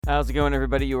How's it going,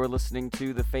 everybody? You are listening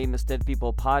to the Famous Dead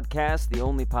People podcast, the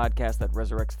only podcast that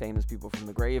resurrects famous people from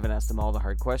the grave and asks them all the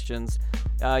hard questions.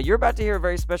 You're about to hear a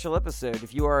very special episode.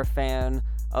 If you are a fan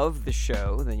of the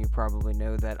show, then you probably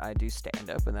know that I do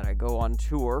stand-up and that I go on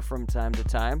tour from time to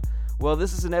time. Well,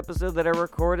 this is an episode that I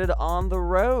recorded on the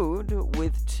road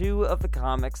with two of the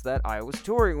comics that I was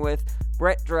touring with,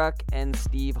 Brett Druck and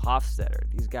Steve Hofstetter.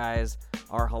 These guys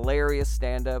are hilarious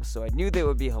stand-ups, so I knew they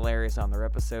would be hilarious on their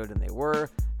episode, and they were.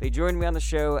 They joined me on the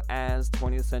show as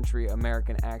 20th century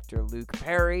American actor Luke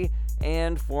Perry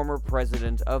and former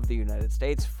President of the United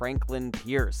States, Franklin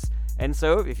Pierce. And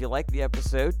so, if you like the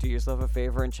episode, do yourself a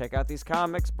favor and check out these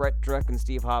comics, Brett Druck and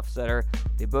Steve Hofstetter.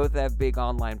 They both have big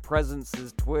online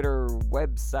presences, Twitter,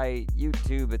 website,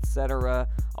 YouTube, etc.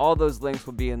 All those links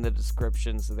will be in the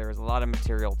description, so there's a lot of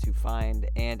material to find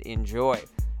and enjoy.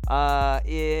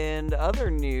 In other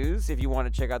news, if you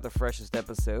want to check out the freshest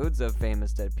episodes of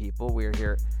Famous Dead People, we're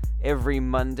here every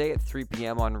Monday at 3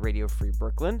 p.m. on Radio Free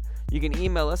Brooklyn. You can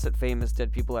email us at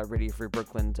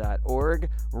famousdeadpeople@radiofreebrooklyn.org.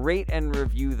 Rate and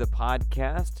review the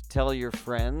podcast. Tell your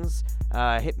friends.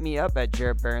 Hit me up at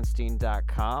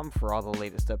jarrettberenstein.com for all the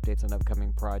latest updates on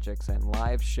upcoming projects and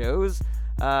live shows.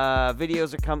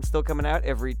 Videos are still coming out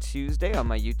every Tuesday on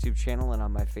my YouTube channel and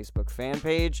on my Facebook fan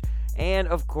page. And,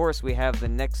 of course, we have the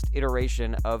next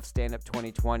iteration of Stand Up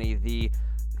 2020, the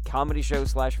comedy show /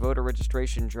 voter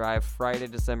registration drive, Friday,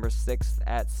 December 6th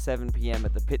at 7 p.m.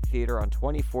 at the Pitt Theater on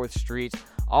 24th Street.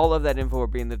 All of that info will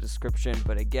be in the description.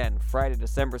 But, again, Friday,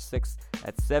 December 6th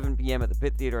at 7 p.m. at the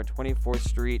Pitt Theater on 24th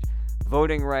Street.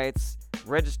 Voting rights,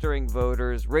 registering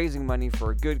voters, raising money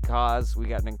for a good cause. We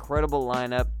got an incredible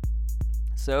lineup.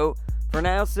 So, for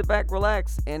now, sit back,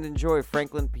 relax, and enjoy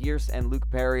Franklin Pierce and Luke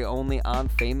Perry only on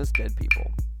Famous Dead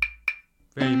People.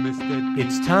 Famous Dead People.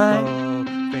 It's time.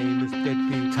 Famous Dead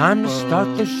People. Time to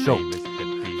start the show. Famous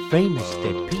Dead Famous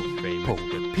Dead People.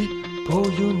 People. People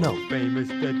you know. Famous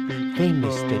Dead People.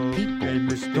 Famous Dead People.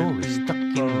 Famous The Dead stories stuck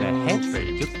in their heads.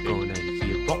 Famous You're gonna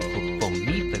hear all from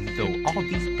me, even though all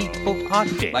these people are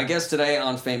dead. My guests today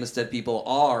on Famous Dead People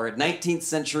are 19th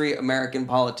century American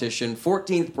politician,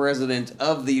 14th President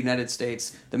of the United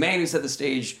States, the man who set the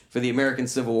stage for the American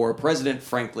Civil War, President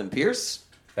Franklin Pierce.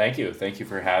 Thank you. Thank you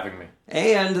for having me.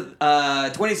 And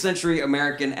 20th century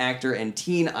American actor and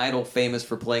teen idol famous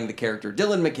for playing the character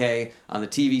Dylan McKay on the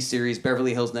TV series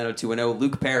Beverly Hills 90210,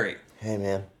 Luke Perry. Hey,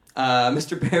 man.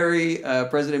 Mr. Perry,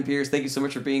 President Pierce, thank you so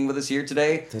much for being with us here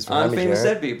today Thanks for on having me, Famous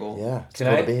Jared. Dead People. Yeah, it's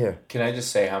cool to be here. Can I just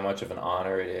say how much of an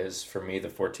honor it is for me, the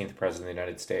 14th President of the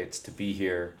United States, to be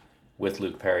here with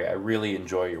Luke Perry? I really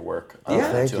enjoy your work.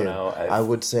 Yeah. Thank you. 210. I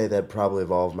would say that probably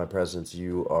of all of my presidents,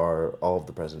 you're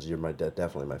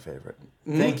definitely my favorite.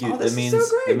 Thank you. Oh, this it means is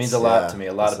so great. it means a lot Yeah, to me.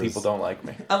 A lot this of people is- don't like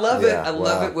me. I love it. Yeah, I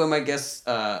love wow. it when my guests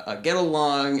get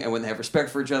along and when they have respect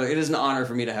for each other. It is an honor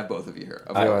for me to have both of you here.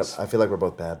 Of You know course. what? I feel like we're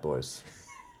both bad boys.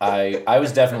 I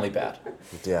was definitely bad,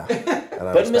 Yeah. And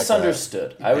I but respect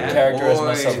misunderstood. I would Bad characterize boys.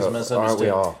 myself as Aren't we misunderstood,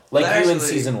 all? like Well, you in actually-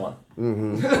 season 1.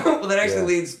 Well, that actually Yeah.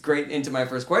 leads great into my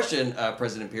first question,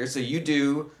 President Pierce. So you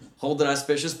do hold an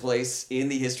auspicious place in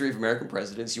the history of American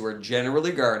presidents. You are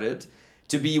generally regarded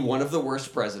to be one of the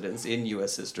worst presidents in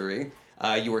U.S. history.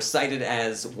 You were cited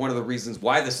as one of the reasons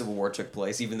why the Civil War took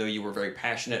place, even though you were very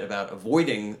passionate about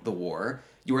avoiding the war.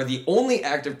 You are the only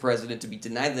active president to be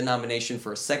denied the nomination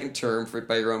for a second term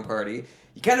by your own party.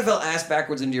 You kind of fell ass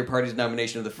backwards into your party's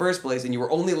nomination in the first place, and you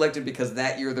were only elected because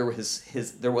that year there was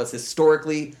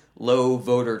historically low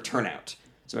voter turnout.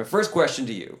 So my first question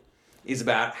to you is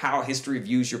about how history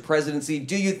views your presidency.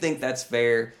 Do you think that's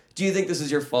fair? Do you think this is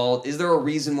your fault? Is there a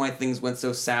reason why things went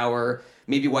so sour?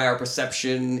 Maybe why our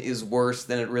perception is worse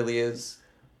than it really is?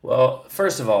 Well,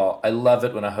 first of all, I love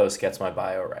it when a host gets my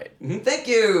bio right. Thank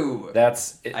you!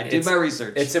 I did my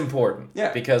research. It's important.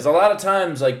 Yeah. Because a lot of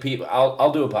times, like, people,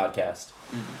 I'll do a podcast,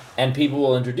 and people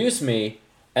will introduce me,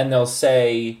 and they'll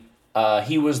say,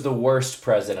 he was the worst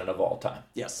president of all time.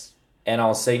 Yes. And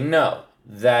I'll say, no,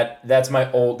 that's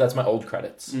my old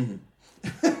credits.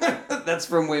 That's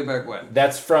from way back when.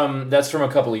 That's from a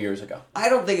couple of years ago. I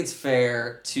don't think it's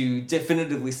fair to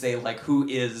definitively say, like, who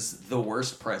is the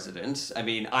worst president. I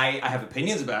mean, I have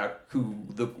opinions about who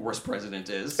the worst president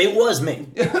is. It was me.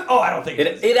 Oh, I don't think it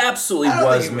is. It absolutely I don't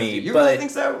was think it me. You but really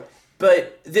think so?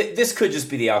 But this could just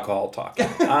be the alcohol talk.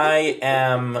 I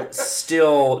am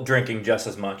still drinking just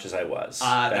as much as I was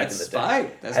back in the day.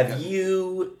 Fine. That's Have good.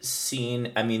 you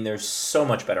seen? I mean, there's so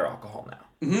much better alcohol now.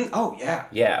 Mm-hmm. Oh, yeah.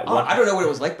 Yeah. Oh, I don't know what it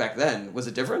was like back then. Was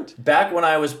it different? Back when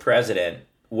I was president,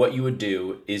 what you would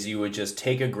do is you would just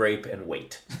take a grape and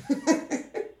wait.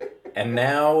 And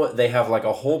now they have like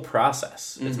a whole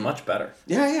process. It's much better.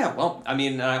 Yeah. Well, I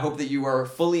mean, I hope that you are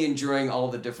fully enjoying all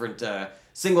the different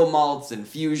single malts and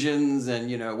fusions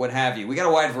and, what have you. We got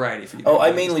a wide variety for you. Oh,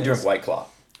 I mainly drink White Claw.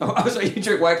 Oh, so you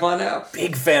drink White Claw now?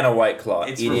 Big fan of White Claw.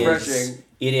 It's refreshing.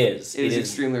 It is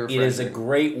extremely refreshing. It is a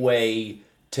great way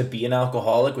to be an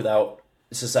alcoholic without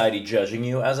society judging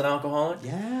you as an alcoholic.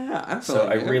 Yeah, I'm So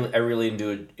I really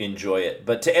do enjoy it.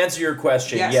 But to answer your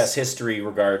question, yes, history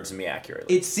regards me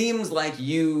accurately. It seems like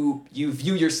you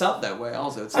view yourself that way.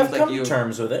 Also, it seems I've like come to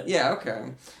terms with it. Yeah.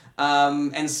 Okay.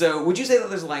 And so, would you say that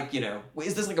there's like,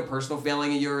 is this like a personal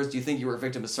failing of yours? Do you think you were a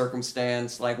victim of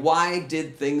circumstance? Like, why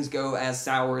did things go as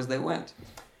sour as they went?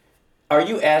 Are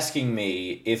you asking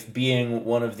me if being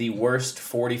one of the worst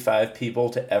 45 people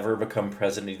to ever become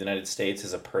president of the United States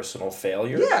is a personal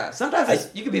failure? Yeah, sometimes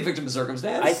you can be a victim of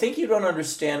circumstance. I think you don't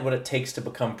understand what it takes to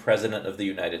become president of the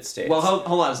United States. Well,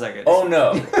 hold on a second. Oh,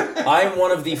 no. I'm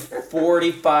one of the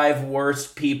 45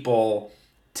 worst people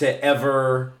to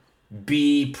ever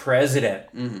be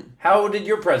president. Mm-hmm. How did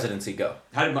your presidency go?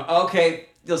 Okay,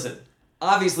 listen.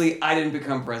 Obviously, I didn't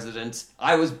become president.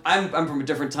 I'm from a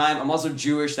different time. I'm also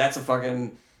Jewish. That's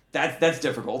that's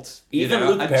difficult. Even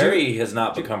Luke Perry has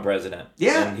not become president.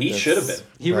 Yeah, and he should have been.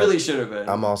 He really should have been.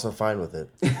 I'm also fine with it.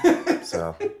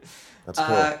 So that's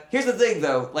cool. Here's the thing,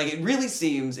 though. Like, it really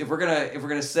seems if we're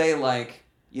gonna say like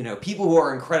people who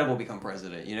are incredible become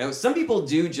president. Some people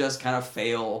do just kind of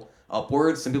fail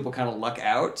upwards. Some people kind of luck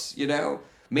out.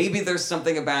 Maybe there's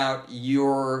something about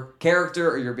your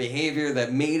character or your behavior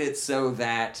that made it so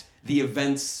that the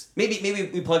events... Maybe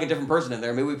we plug a different person in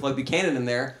there. Maybe we plug Buchanan in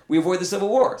there. We avoid the Civil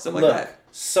War. Something like that.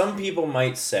 Some people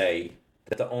might say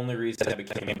that the only reason I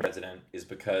became president is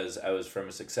because I was from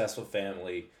a successful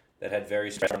family that had very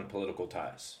strong political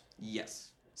ties.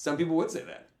 Yes. Some people would say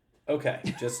that. Okay,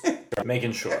 just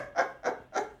making sure.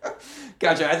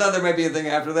 Gotcha. I thought there might be a thing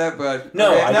after that, but...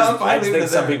 No, okay. I just think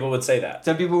some people would say that.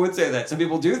 Some people would say that. Some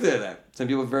people do say that. Some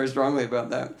people very strongly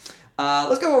about that.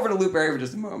 Let's go over to Luke Perry for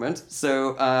just a moment.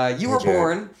 So, you were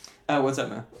born... what's up,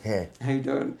 man? Hey. How you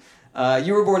doing?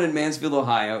 You were born in Mansfield,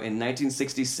 Ohio in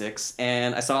 1966,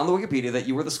 and I saw on the Wikipedia that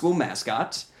you were the school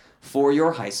mascot for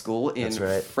your high school in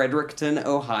Fredericton,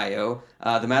 Ohio.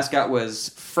 The mascot was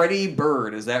Freddie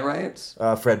Bird, is that right?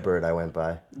 Fred Bird I went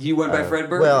by. You went by Fred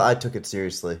Bird? Well, I took it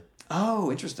seriously.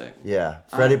 Oh, interesting. Yeah,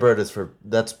 Freddie Bird is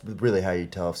that's really how you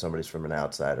tell if somebody's from an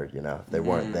outsider, If they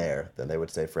weren't there, then they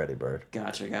would say Freddie Bird.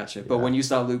 Gotcha. But when you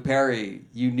saw Luke Perry,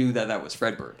 you knew that was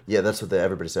Fred Bird. Yeah, that's what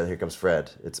everybody said. Here comes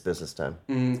Fred. It's business time.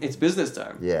 It's business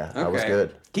time. Yeah, okay. That was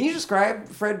good. Can you describe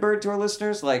Fred Bird to our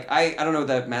listeners? Like, I don't know what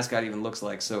that mascot even looks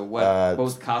like, so what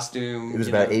was the costume? He was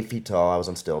about 8 feet tall. I was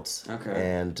on stilts. Okay.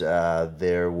 And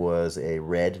there was a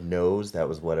red nose. That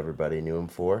was what everybody knew him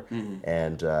for. Mm-hmm.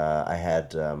 And I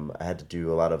had to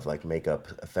do a lot of like makeup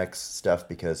effects stuff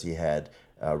because he had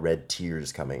red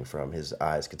tears coming from his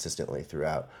eyes consistently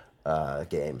throughout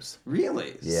games.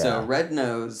 Really? Yeah. So red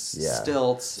nose,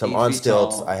 stilts. So I'm on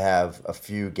stilts. Tall. I have a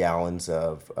few gallons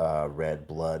of red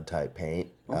blood type paint.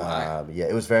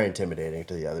 It was very intimidating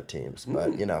to the other teams,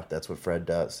 but that's what Fred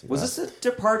does. Was this a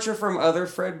departure from other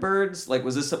Fred Birds? Like,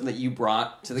 was this something that you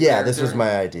brought to the character? Yeah, this was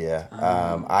my idea.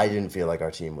 I didn't feel like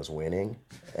our team was winning,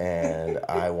 and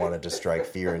I wanted to strike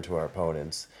fear into our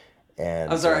opponents.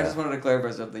 And, I'm sorry, I just wanted to clarify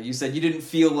something. You said you didn't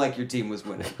feel like your team was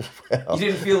winning. You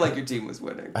didn't feel like your team was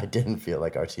winning. I didn't feel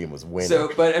like our team was winning. So,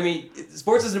 but I mean,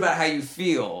 sports isn't about how you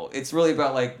feel. It's really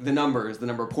about like the numbers, the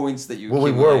number of points that you. Well,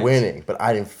 we were winning, but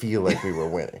I didn't feel like we were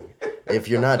winning. If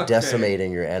you're not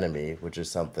decimating your enemy, which is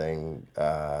something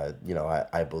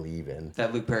I believe in,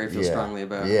 that Luke Perry feels strongly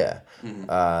about. Yeah,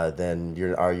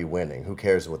 then are you winning? Who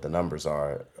cares what the numbers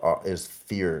are? Is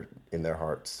fear in their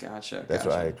hearts? Gotcha. That's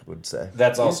what I would say.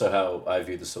 That's also how I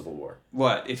view the Civil War.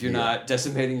 What if you're not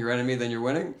decimating your enemy, then you're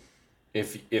winning?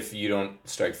 If you don't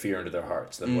strike fear into their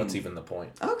hearts, then what's even the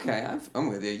point? Okay, I'm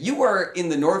with you. You were in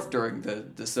the North during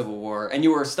the Civil War, and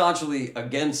you were staunchly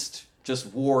against just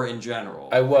war in general.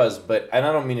 I was, and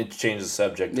I don't mean to change the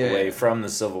subject away from the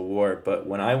Civil War, but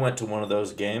when I went to one of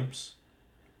those games,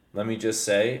 let me just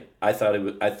say, I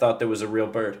thought there was a real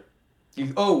bird.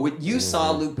 You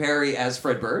saw Luke Perry as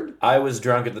Fred Bird? I was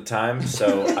drunk at the time,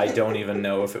 so I don't even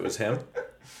know if it was him.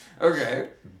 Okay.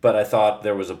 But I thought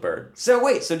there was a bird. So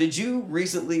wait, did you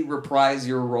recently reprise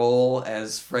your role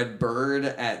as Fred Bird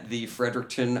at the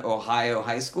Fredericton, Ohio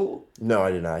High School? No,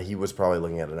 I did not. He was probably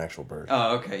looking at an actual bird.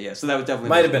 Oh, okay, yeah. So that was definitely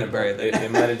might have been a bird.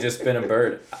 It might have just been a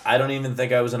bird. I don't even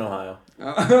think I was in Ohio.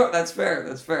 Oh, that's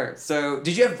fair. So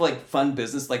did you have like fun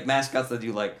business, like mascots that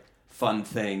do like fun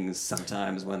things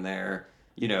sometimes when they're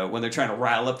when they're trying to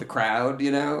rile up the crowd,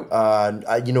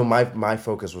 My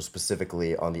focus was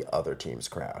specifically on the other team's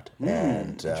crowd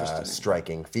and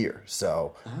striking fear.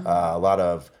 So a lot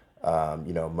of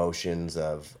motions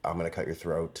of "I'm going to cut your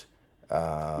throat,"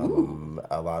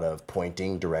 a lot of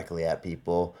pointing directly at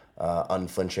people,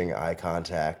 unflinching eye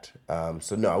contact.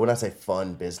 So no, I would not say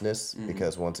fun business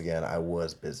because once again, I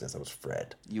was business. I was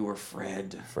Fred. You were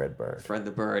Fred. Fred Bird. Fred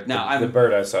the Bird. Now The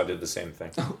bird I saw did the same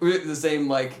thing. the same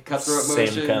cutthroat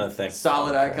motion. Same kind of thing.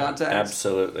 Solid eye contact.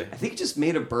 Absolutely. I think it just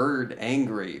made a bird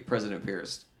angry, President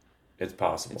Pierce. It's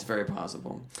possible. It's very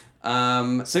possible.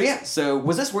 So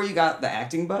was this where you got the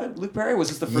acting bud, Luke Perry? Was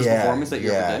this the first performance that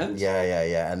you ever did?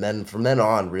 Yeah. And then from then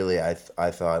on, really, I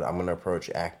thought I'm going to approach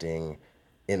acting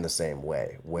in the same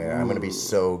way, where I'm going to be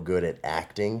so good at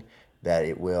acting that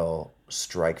it will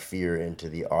strike fear into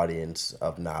the audience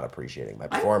of not appreciating my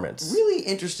performance. I'm really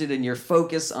interested in your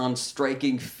focus on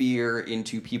striking fear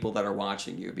into people that are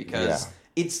watching you, because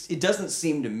it doesn't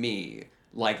seem to me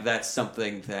like that's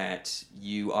something that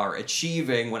you are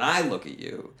achieving. When I look at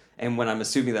you, and when I'm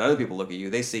assuming that other people look at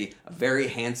you, they see a very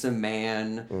handsome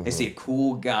man. They see a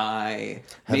cool guy.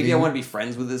 Maybe I want to be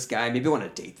friends with this guy. Maybe I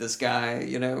want to date this guy,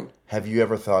 Have you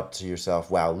ever thought to yourself,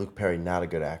 wow, Luke Perry, not a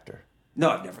good actor? No,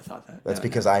 I've never thought that. That's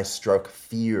because I struck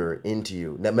fear into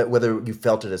you. Now, whether you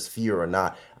felt it as fear or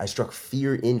not, I struck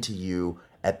fear into you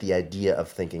at the idea of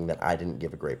thinking that I didn't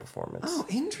give a great performance. Oh,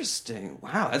 interesting.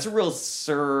 Wow, that's a real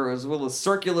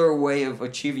circular way of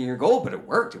achieving your goal, but it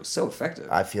worked. It was so effective.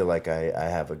 I feel like I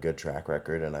have a good track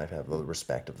record, and I have the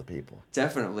respect of the people.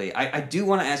 Definitely. I do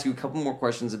want to ask you a couple more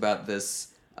questions about this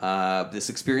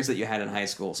experience that you had in high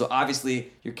school. So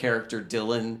obviously, your character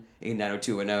Dylan in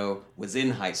 90210 was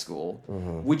in high school.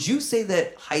 Would you say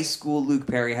that high school Luke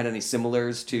Perry had any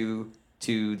similars to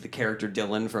the character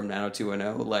Dylan from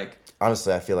 90210?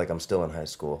 Honestly, I feel like I'm still in high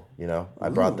school, I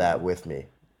brought that with me.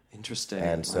 Interesting.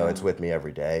 And so it's with me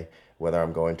every day, whether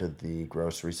I'm going to the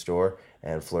grocery store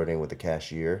and flirting with the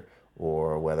cashier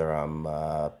or whether I'm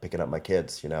picking up my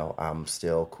kids, I'm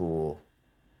still cool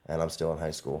and I'm still in high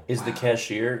school. Is the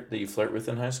cashier that you flirt with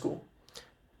in high school?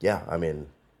 Yeah,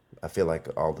 I feel like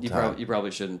all the time. You probably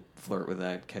shouldn't flirt with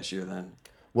that cashier then.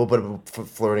 Well, but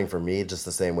flirting for me, just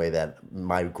the same way that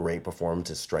my great performance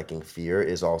is striking fear,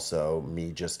 is also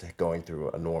me just going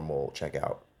through a normal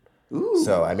checkout. Ooh.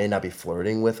 So I may not be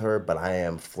flirting with her, but I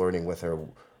am flirting with her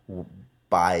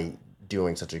by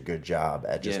doing such a good job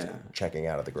at just checking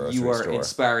out at the grocery store. You are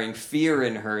inspiring fear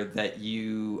in her that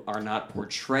you are not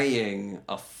portraying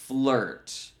a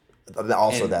flirt.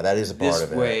 Also, that is a part of it.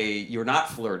 This way, you're not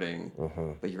flirting,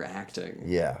 but you're acting.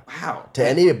 Yeah. Wow. To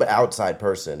any outside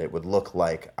person, it would look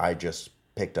like I just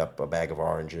picked up a bag of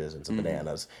oranges and some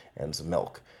bananas and some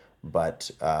milk.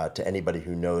 But to anybody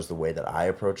who knows the way that I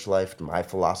approach life, my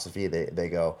philosophy, they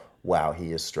go, wow,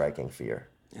 he is striking fear.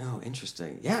 Oh,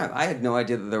 interesting. Yeah, I had no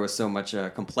idea that there was so much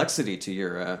complexity to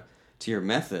your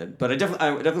method, but I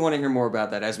definitely want to hear more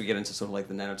about that as we get into sort of like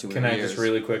the 90210 Can I years. just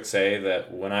really quick say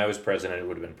that when I was president, it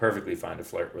would have been perfectly fine to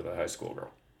flirt with a high school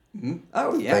girl. Mm-hmm.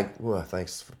 Oh, yeah.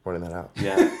 Thanks for pointing that out.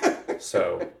 Yeah.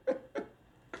 So.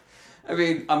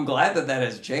 I'm glad that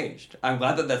has changed. I'm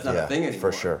glad that that's not a thing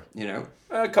anymore. For sure.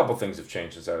 A couple things have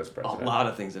changed since I was president. A lot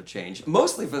of things have changed.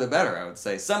 Mostly for the better, I would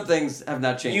say. Some things have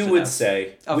not changed You enough. would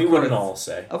say. We wouldn't all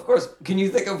say. Of course. Can you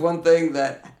think of one thing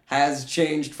that has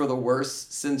changed for the worse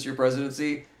since your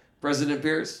presidency, President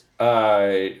Pierce?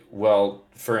 Well,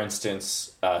 for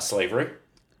instance, slavery.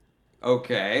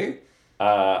 Okay.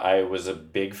 I was a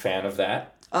big fan of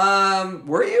that.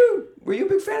 Were you? Were you a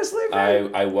big fan of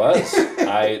slavery? I was.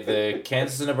 The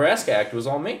Kansas and Nebraska Act was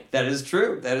all me. That is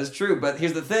true. But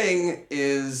here's the thing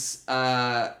is,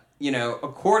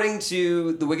 according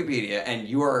to the Wikipedia, and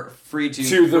you are free to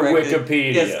the correct it.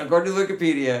 Wikipedia. Yes, according to the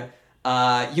Wikipedia,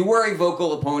 you were a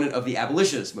vocal opponent of the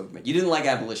abolitionist movement. You didn't like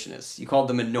abolitionists. You called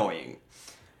them annoying.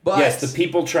 But yes, the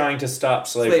people trying to stop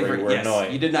slavery were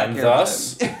annoying. You did not care about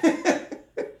them.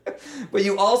 But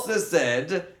you also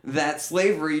said that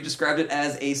slavery, you described it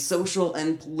as a social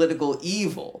and political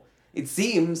evil. It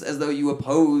seems as though you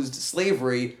opposed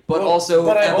slavery, but also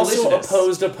But I abolitionists. also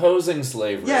opposed opposing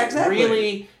slavery. Yeah, exactly.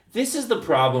 Really, this is the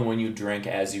problem when you drink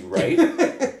as you write.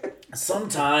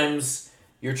 Sometimes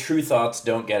your true thoughts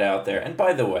don't get out there. And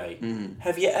by the way,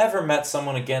 have you ever met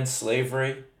someone against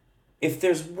slavery? If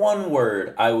there's one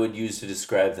word I would use to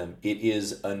describe them, it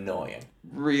is annoying.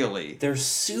 Really? They're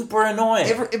super annoying.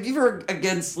 If you're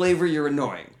against slavery, you're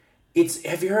annoying.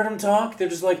 Have you heard them talk? They're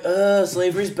just like,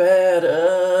 slavery's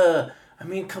bad,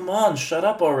 come on, shut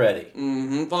up already.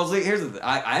 Mm-hmm. Well, see, here's the thing.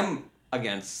 I'm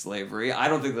against slavery. I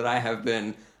don't think that I have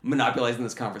been monopolizing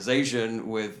this conversation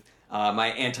with my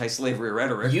anti-slavery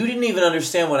rhetoric. You didn't even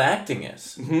understand what acting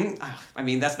is. I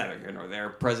mean, that's neither here nor there.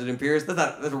 President Pierce,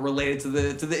 that's related to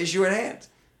the issue at hand.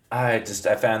 I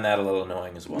found that a little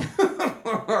annoying as well.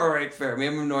 All right, fair.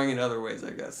 Maybe I'm annoying in other ways,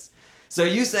 I guess. So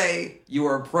you say you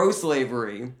are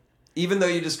pro-slavery, even though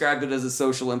you described it as a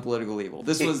social and political evil.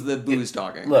 This was the booze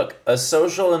talking. Look, a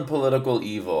social and political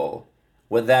evil,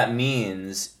 what that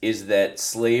means is that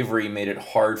slavery made it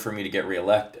hard for me to get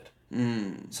reelected.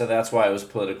 So that's why it was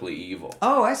politically evil.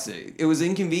 Oh, I see. It was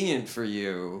inconvenient for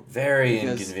you. Very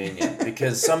inconvenient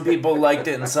because some people liked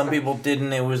it and some people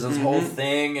didn't. It was this whole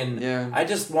thing, and I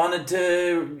just wanted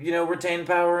to, retain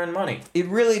power and money. It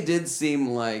really did seem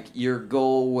like your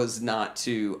goal was not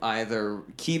to either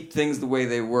keep things the way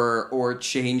they were or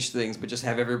change things, but just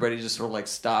have everybody just sort of like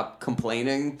stop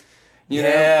complaining. You know?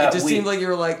 It just seemed like you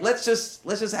were like, let's just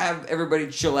have everybody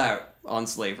chill out on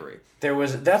slavery.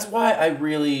 That's why I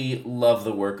really love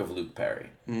the work of Luke Perry.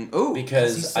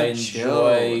 Because I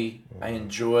enjoy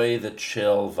the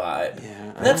chill vibe.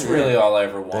 Yeah, and that's really all I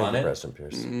ever wanted. Rest in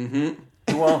peace.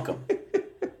 You're welcome.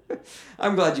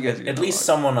 I'm glad you guys are At least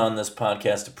someone on this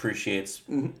podcast appreciates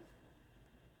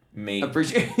me.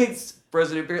 Appreciates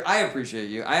President Pierce. I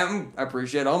appreciate you. I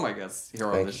appreciate all my guests here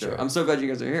on this show. I'm so glad you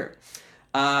guys are here.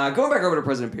 Going back over to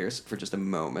President Pierce for just a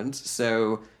moment.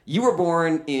 So you were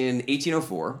born in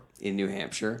 1804 in New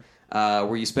Hampshire,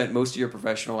 where you spent most of your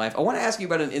professional life. I want to ask you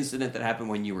about an incident that happened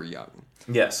when you were young.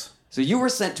 Yes. So you were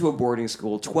sent to a boarding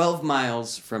school 12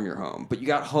 miles from your home, but you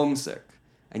got homesick,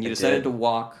 and you decided to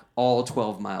walk all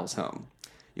 12 miles home.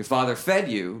 Your father fed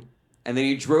you, and then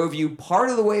he drove you part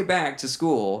of the way back to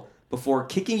school before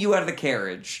kicking you out of the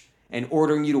carriage and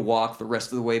ordering you to walk the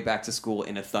rest of the way back to school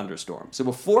in a thunderstorm. So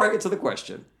before I get to the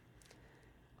question,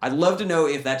 I'd love to know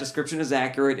if that description is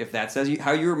accurate, if that says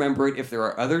how you remember it, if there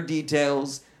are other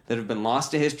details that have been lost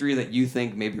to history that you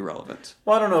think may be relevant.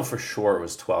 Well, I don't know for sure it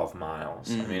was 12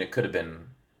 miles. I mean, it could have been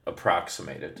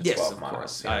approximated to 12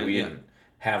 miles. Course. We didn't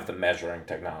have the measuring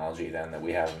technology then that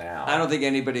we have now. I don't think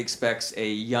anybody expects a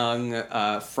young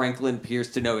Franklin Pierce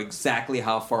to know exactly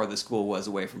how far the school was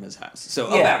away from his house. So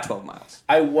about 12 miles.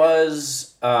 I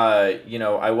was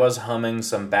humming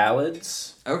some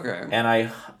ballads. Okay. And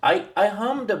I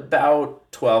hummed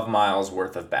about 12 miles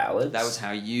worth of ballads. That was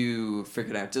how you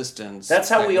figured out distance. That's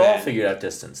how we all figured out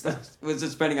distance then. Was it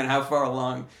depending on how far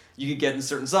along you could get in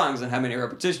certain songs and how many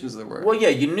repetitions there were? Well, yeah,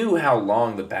 you knew how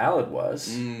long the ballad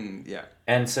was. Yeah.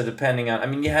 And so depending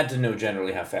on, you had to know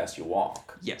generally how fast you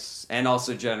walk. Yes, and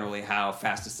also generally how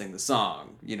fast to sing the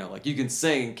song. Like you can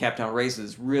sing Captown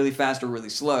Races really fast or really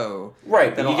slow.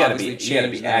 Right, but you gotta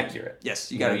be accurate.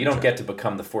 Yes, you don't get to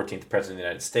become the 14th president of the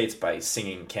United States by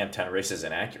singing Captown Races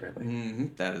inaccurately.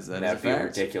 That'd be a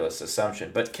ridiculous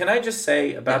assumption. But can I just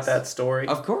say about that story?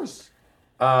 Of course.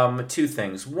 2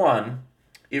 things. 1,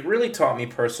 it really taught me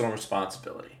personal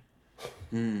responsibility.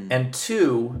 And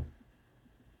 2,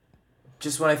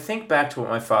 just when I think back to what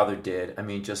my father did,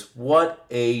 just what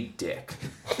a dick.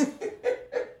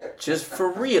 Just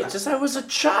for real. I was a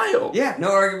child. Yeah, no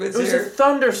arguments here. It was a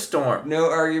thunderstorm. No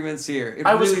arguments here.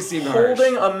 I was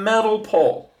holding a metal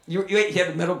pole. You had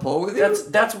a metal pole with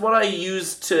you? That's what I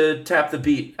used to tap the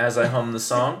beat as I hummed the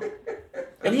song.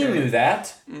 And he knew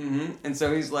that. And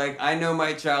so he's like, I know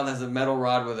my child has a metal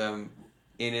rod with him,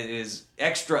 and it is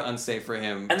extra unsafe for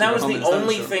him. And that was the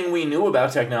only thing we knew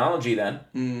about technology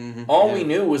then. All we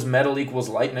knew was metal equals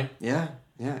lightning. Yeah.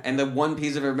 And the one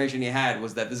piece of information he had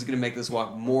was that this is going to make this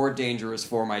walk more dangerous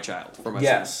for my child. For my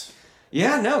son.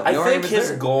 Yeah, no. I think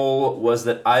his goal was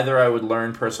that either I would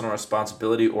learn personal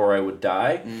responsibility or I would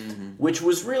die, which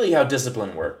was really how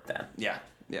discipline worked then. Yeah.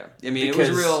 It was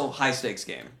a real high stakes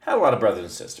game. Had a lot of brothers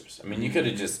and sisters. He could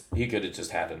have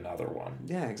just had another one.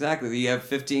 Yeah, exactly. You have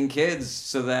 15 kids,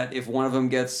 so that if one of them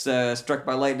gets struck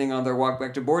by lightning on their walk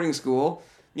back to boarding school,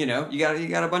 you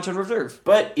got a bunch on reserve.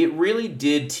 But it really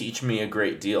did teach me a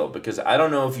great deal, because I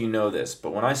don't know if you know this,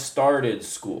 but when I started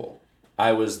school,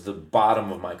 I was the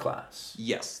bottom of my class.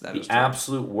 Yes, that is true. The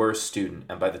absolute worst student.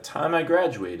 And by the time I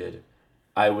graduated,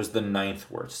 I was the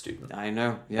 9th worst student. I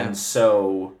know, yeah. And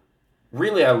so,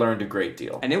 really, I learned a great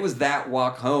deal. And it was that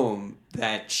walk home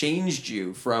that changed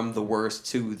you from the worst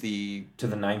to the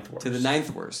 9th worst. To the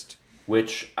 9th worst.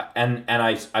 Which, and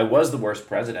I was the worst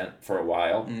president for a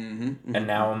while, and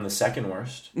now I'm the 2nd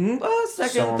worst. Well,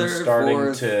 second, third,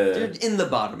 fourth, you're in the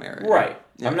bottom area. Right.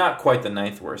 Yeah. I'm not quite the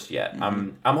 9th worst yet.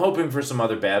 I'm hoping for some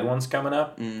other bad ones coming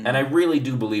up, and I really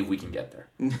do believe we can get there.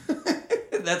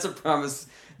 That's a promise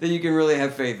that you can really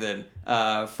have faith in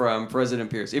from President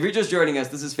Pierce. If you're just joining us,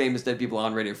 this is Famous Dead People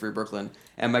on Radio Free Brooklyn,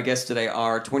 and my guests today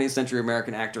are 20th century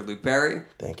American actor Luke Perry.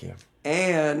 Thank you.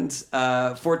 and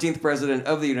 14th President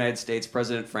of the United States,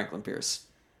 President Franklin Pierce.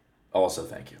 Also,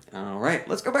 thank you. All right,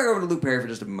 let's go back over to Luke Perry for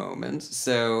just a moment.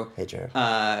 So, Hey, Jared.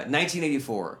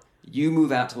 1984, you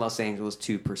move out to Los Angeles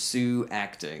to pursue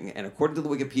acting, and according to the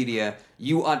Wikipedia,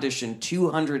 you auditioned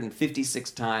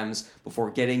 256 times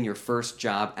before getting your first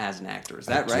job as an actor. Is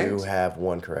that right? I do have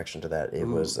one correction to that. It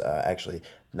was actually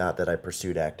not that I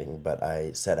pursued acting, but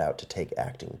I set out to take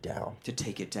acting down. To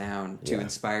take it down, to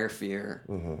inspire fear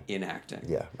in acting.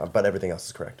 Yeah, but everything else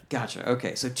is correct. Gotcha.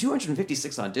 Okay, so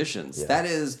 256 auditions. Yeah. That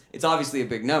is, it's obviously a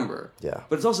big number. Yeah.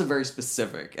 But it's also very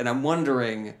specific. And I'm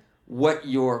wondering what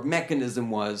your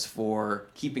mechanism was for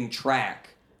keeping track.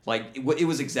 Like, it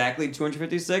was exactly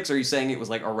 256, or are you saying it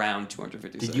was like around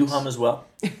 256? Did you hum as well?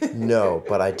 No,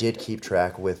 but I did keep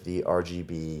track with the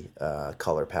RGB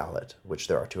color palette, which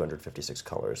there are 256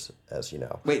 colors, as you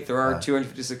know. Wait, there are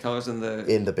 256 colors in the...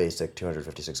 In the basic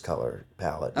 256 color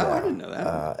palette. Oh, yeah. I didn't know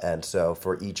that. And so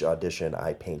for each audition,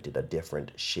 I painted a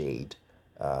different shade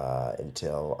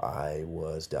until I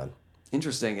was done.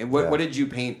 Interesting. And what did you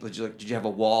paint? Did you have a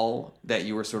wall that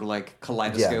you were sort of like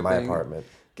kaleidoscoping? Yeah, my apartment.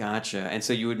 Gotcha. And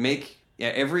so you would make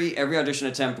every audition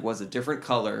attempt was a different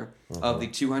color of the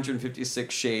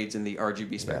 256 shades in the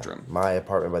RGB spectrum. Yeah. My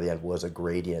apartment by the end was a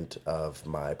gradient of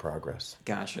my progress.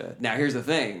 Gotcha. Now here's the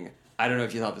thing. I don't know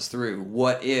if you thought this through.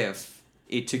 What if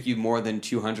it took you more than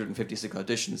 256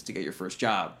 auditions to get your first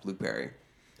job, Luke Perry?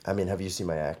 I mean, have you seen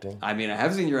my acting? I mean, I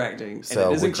have seen your acting, and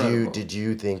So it is incredible. did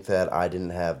you think that I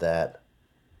didn't have that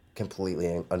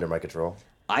completely under my control?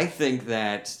 I think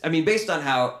that, I mean, based on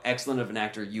how excellent of an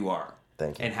actor you are,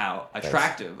 Thank you. and how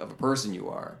attractive of a person you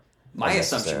are, my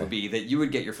assumption would be that you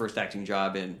would get your first acting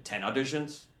job in 10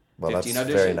 auditions, Well, 15 that's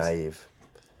auditions. very naive.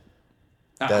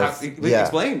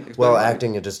 Explain Well, why.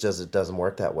 acting it doesn't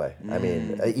work that way. I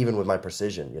mean, even with my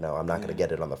precision, I'm not going to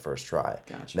get it on the first try.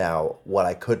 Gotcha. Now, what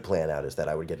I could plan out is that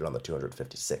I would get it on the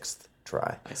 256th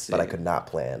try, I see. but I could not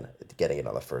plan getting it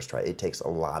on the first try. It takes a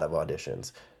lot of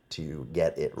auditions to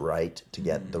get it right, to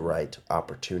get the right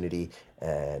opportunity,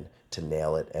 and to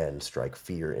nail it and strike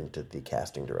fear into the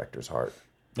casting director's heart.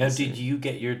 Now, did you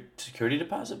get your security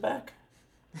deposit back?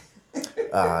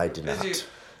 I did not.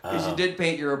 Because you did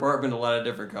paint your apartment a lot of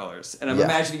different colors. And I'm Yeah.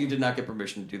 imagining you did not get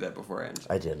permission to do that beforehand.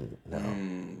 I didn't. No.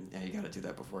 Yeah, you got to do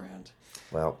that beforehand.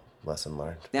 Well, lesson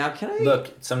learned. Now, can I...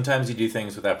 Look, sometimes you do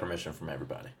things without permission from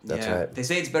everybody. That's Yeah, right. They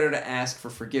say it's better to ask for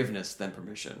forgiveness than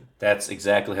permission. That's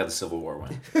exactly how the Civil War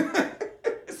went.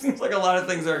 It seems like a lot of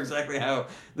things are exactly how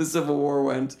the Civil War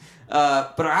went.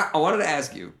 But I wanted to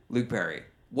ask you, Luke Perry,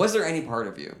 was there any part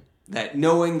of you that,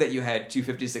 knowing that you had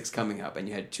 256 coming up and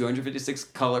you had 256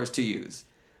 colors to use,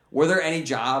 were there any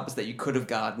jobs that you could have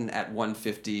gotten at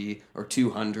 150 or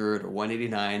 200 or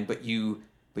 189, but you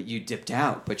dipped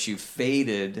out, but you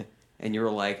faded, and you were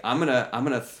like, I'm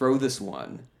gonna throw this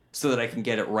one so that I can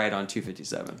get it right on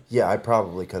 257. Yeah, I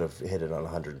probably could have hit it on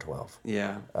 112.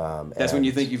 Yeah, that's when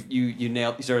you think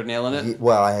you started nailing it.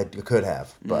 Well, I could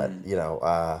have, but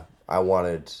I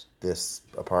wanted this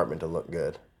apartment to look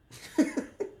good,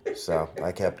 so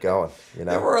I kept going.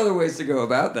 There were other ways to go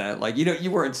about that. Like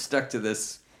you weren't stuck to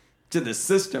this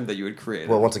system that you had created.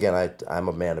 Well, once again, I'm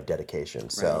a man of dedication,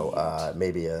 so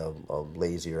maybe a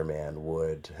lazier man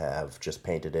would have just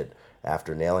painted it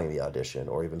after nailing the audition,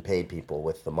 or even paid people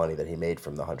with the money that he made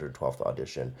from the 112th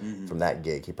audition from that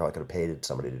gig. He probably could have paid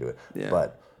somebody to do it,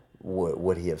 but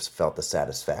would he have felt the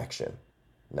satisfaction?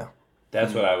 No.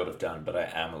 That's what I would have done, but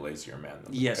I am a lazier man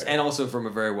than Yes, Luke Perry. and also from a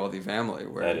very wealthy family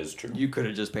where That is true. You could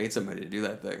have just paid somebody to do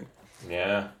that thing.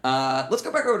 Yeah. Let's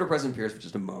go back over to President Pierce for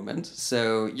just a moment.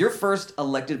 So your first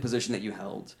elected position that you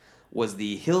held was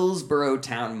the Hillsborough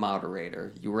Town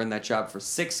Moderator. You were in that job for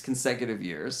 6 consecutive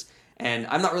years. And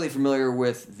I'm not really familiar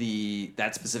with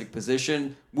that specific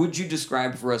position. Would you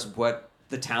describe for us what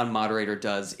the town moderator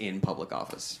does in public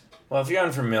office? Well, if you're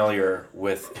unfamiliar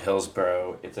with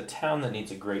Hillsborough, it's a town that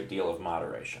needs a great deal of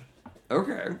moderation.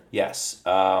 Okay. Yes.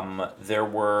 There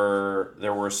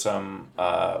were some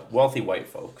wealthy white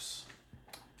folks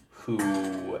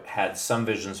who had some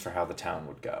visions for how the town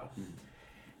would go.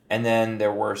 And then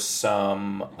there were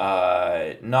some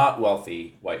not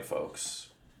wealthy white folks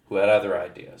who had other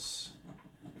ideas.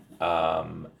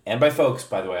 And by folks,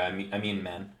 by the way, I mean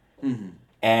men. Mm-hmm.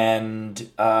 And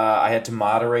I had to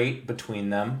moderate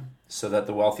between them so that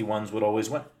the wealthy ones would always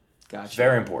win. Gotcha.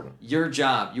 Very important. Your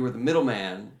job, you were the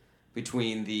middleman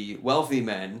between the wealthy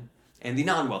men and the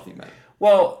non-wealthy men.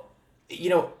 Well,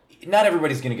 not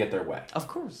everybody's going to get their way. Of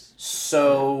course.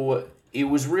 So it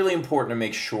was really important to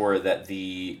make sure that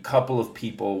the couple of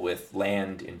people with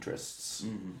land interests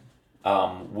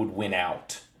would win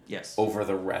out Yes. over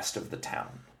the rest of the town.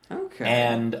 Okay.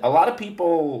 And a lot of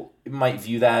people might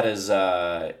view that as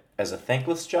a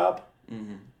thankless job.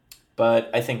 Mm-hmm. But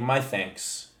I think my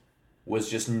thanks was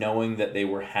just knowing that they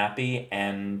were happy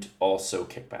and also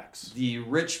kickbacks. The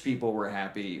rich people were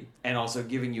happy and also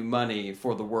giving you money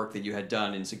for the work that you had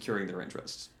done in securing their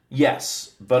interests.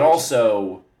 Yes, but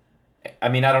also, I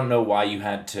mean, I don't know why you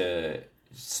had to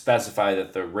specify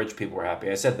that the rich people were happy.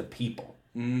 I said the people.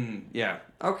 Yeah.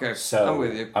 Okay. So I'm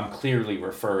with you. I'm clearly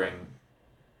referring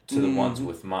to the ones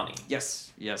with money.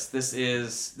 Yes.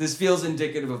 This feels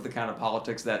indicative of the kind of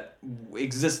politics that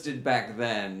existed back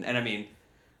then. And I mean,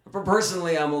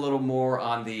 personally, I'm a little more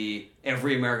on the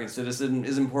every American citizen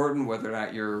is important, whether or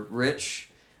not you're rich.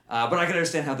 But I can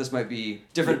understand how this might be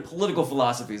different political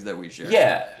philosophies that we share.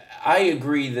 Yeah, I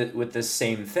agree that with the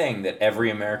same thing, that every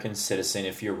American citizen,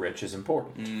 if you're rich, is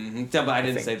important. Mm-hmm. But I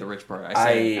didn't say the rich part.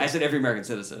 I said every American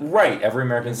citizen. Right, every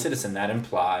American citizen. That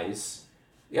implies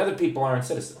the other people aren't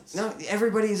citizens. No,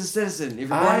 everybody is a citizen. If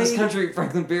you're born in this country,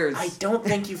 Franklin Pierce. I don't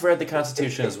think you've read the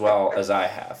Constitution as well as I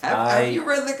have. Have you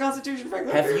read the Constitution,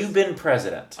 Franklin Pierce? Have you been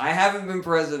president? I haven't been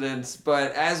president,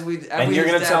 but as and you're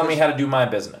going to tell me how to do my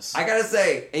business. I gotta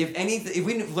say, if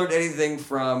we learned anything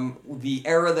from the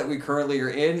era that we currently are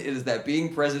in, it is that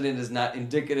being president is not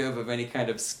indicative of any kind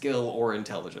of skill or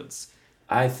intelligence.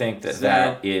 I think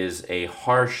that is a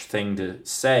harsh thing to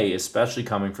say, especially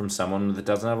coming from someone that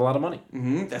doesn't have a lot of money.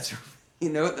 Mm-hmm. That's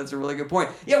a really good point.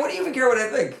 Yeah, what do you even care what I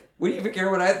think? What do you even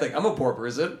care what I think? I'm a poor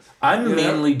person. I'm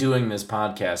mainly doing this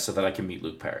podcast so that I can meet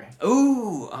Luke Perry.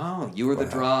 Ooh, you were the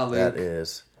draw, Luke. That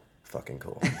is fucking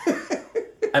cool.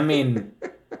 I mean,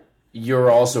 you're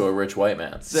also a rich white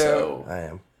man, so I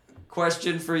am.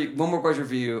 Question for you. One more question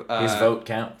for you. His vote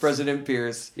counts. President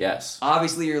Pierce. Yes.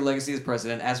 Obviously, your legacy as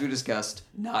president, as we discussed,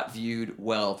 not viewed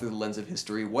well through the lens of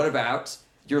history. What about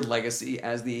your legacy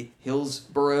as the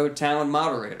Hillsborough town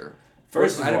moderator?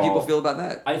 First of how do all, people feel about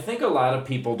that? I think a lot of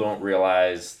people don't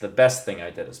realize the best thing I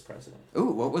did as president. Ooh,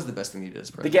 what was the best thing you did as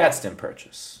The president? Gadsden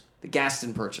Purchase. The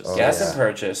Gaston Purchase. Gaston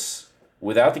Purchase.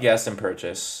 Without the Gaston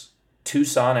Purchase,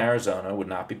 Tucson, Arizona would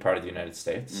not be part of the United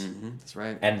States. Mm-hmm, that's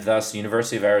right. And thus, the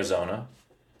University of Arizona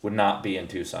would not be in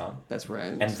Tucson. That's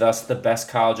right. And thus, the best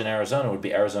college in Arizona would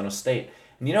be Arizona State.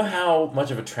 And you know how much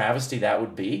of a travesty that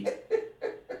would be?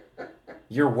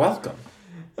 You're welcome.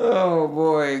 Oh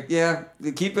boy, yeah.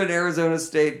 Keeping Arizona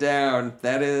State down.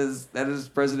 That is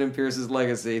President Pierce's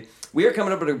legacy. We are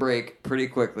coming up at a break pretty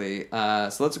quickly,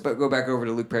 so let's go back over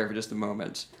to Luke Perry for just a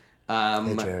moment.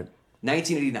 Hey, Jared.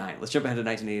 1989. Let's jump ahead to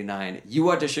 1989. You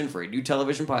auditioned for a new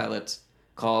television pilot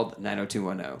called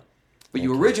 90210. But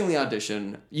you originally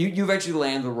auditioned. You eventually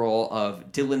land the role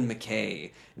of Dylan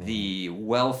McKay, the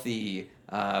wealthy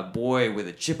boy with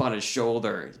a chip on his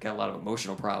shoulder. He's got a lot of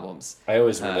emotional problems. I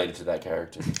always related to that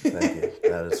character. Thank you.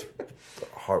 That is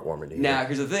heartwarming to hear. Now,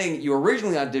 here's the thing. You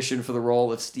originally auditioned for the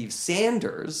role of Steve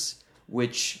Sanders,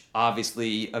 which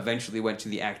obviously eventually went to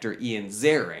the actor Ian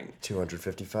Ziering.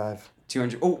 255.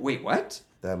 200. Oh, wait, what?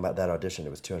 That audition, it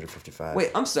was 255.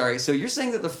 Wait, I'm sorry. So you're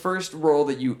saying that the first role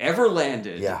that you ever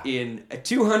landed in a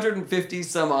 250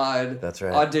 some odd That's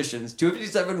right. auditions,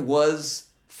 257 was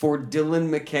for Dylan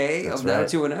McKay That's of right.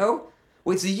 90210?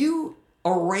 Wait, so you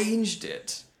arranged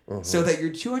it so that your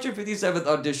 257th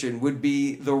audition would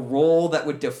be the role that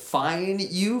would define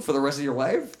you for the rest of your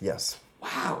life? Yes.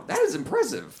 Wow, that is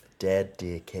impressive.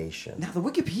 Dedication. Now, the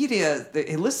Wikipedia,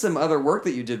 it lists some other work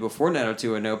that you did before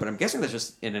 90210, but I'm guessing that's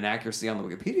just an inaccuracy on the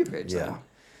Wikipedia page. Yeah. Then.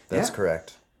 That's Yeah.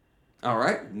 correct. All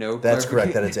right. No That's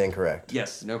correct. That clarification. it's incorrect.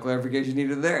 Yes, no clarification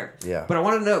needed there. Yeah. But I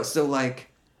want to know, so like,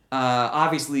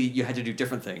 obviously you had to do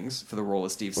different things for the role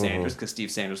of Steve Sanders, because Steve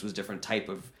Sanders was a different type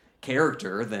of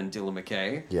character than Dylan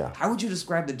McKay. Yeah. How would you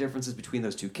describe the differences between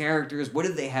those two characters? What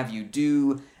did they have you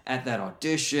do at that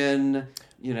audition?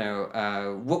 You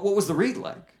know, what was the read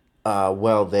like?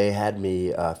 Well, they had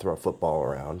me throw a football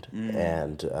around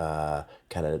and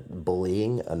kind of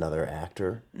bullying another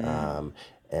actor.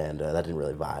 And that didn't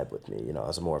really vibe with me. You know, I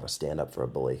was more of a stand-up for a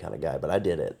bully kind of guy. But I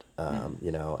did it,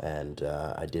 you know, and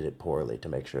I did it poorly to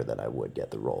make sure that I would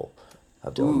get the role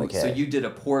of Dylan McKay. So you did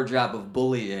a poor job of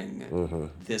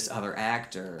bullying this other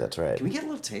actor. That's right. Can we get a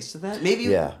little taste of that? Maybe.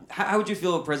 Yeah. How would you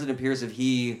feel with President Pierce if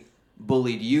he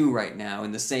bullied you right now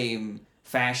in the same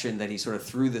fashion that he sort of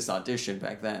threw this audition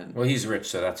back then? Well, he's rich,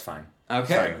 so that's fine.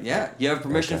 Okay. Fine. Yeah. You have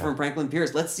permission Okay. from Franklin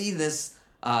Pierce. Let's see this.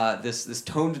 This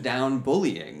toned down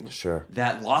bullying. Sure.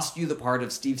 That lost you the part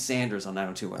of Steve Sanders on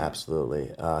 90210.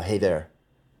 Absolutely. Hey there,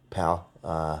 pal.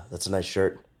 That's a nice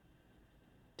shirt.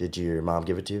 Did your mom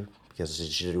give it to you? Because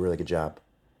she did a really good job,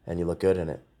 and you look good in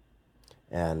it.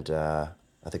 And I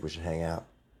think we should hang out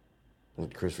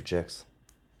and cruise for chicks.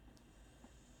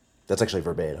 That's actually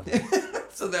verbatim.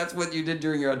 So that's what you did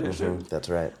during your audition? That's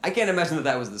right. I can't imagine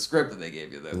that was the script that they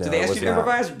gave you, though. No, did they it ask was you to not.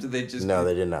 improvise, or did they just... No,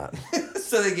 they did not.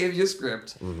 So they gave you a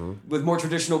script with more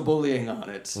traditional bullying on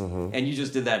it, Mm-hmm. and you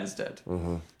just did that instead.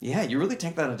 Yeah, you really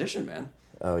tanked that audition, man.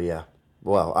 Oh, yeah.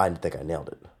 Well, I think I nailed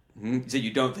it. So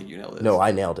you don't think you nailed it? No,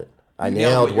 I nailed it. I You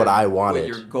nailed what your- I wanted what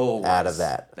your goal out was. of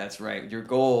that. That's right. Your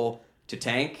goal to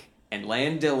tank and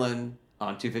land Dylan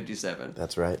on 257.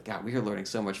 That's right. God, we are learning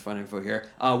so much fun info here.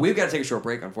 We've got to take a short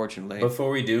break, unfortunately.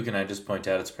 Before we do, can I just point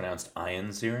out it's pronounced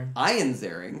Iron-Zering? Ian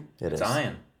Zering. It It's is.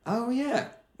 Iron. Oh, yeah.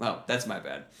 Well, that's my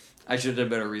bad. I should have done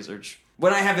better research.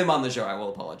 When I have him on the show, I will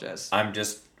apologize. I'm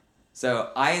just, So,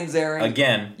 Ian Zering.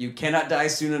 again, You cannot die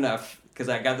soon enough, because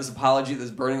I got this apology that's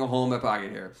burning a hole in my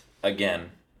pocket here.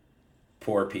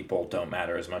 poor people don't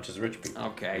matter as much as rich people.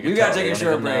 Okay, You can we gotta tell take a they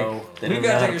short don't even break. know- they We don't even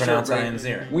gotta know how take a to short pronounce break.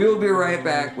 Iron-Zering. We will be right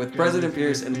back with President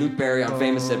Pierce and Luke Barry on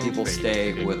Famous Dead People.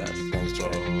 Stay with us. Thanks,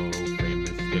 Jared.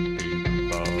 Famous dead people.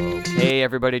 Hey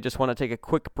everybody, just want to take a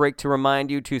quick break to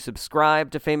remind you to subscribe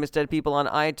to Famous Dead People on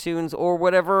iTunes or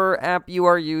whatever app you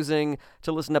are using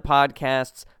to listen to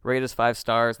podcasts. Rate us 5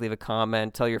 stars, leave a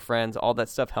comment, tell your friends. All that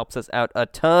stuff helps us out a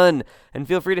ton. And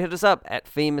feel free to hit us up at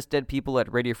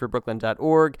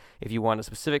famousdeadpeople@radiofreebrooklyn.org if you want a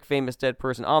specific famous dead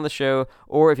person on the show,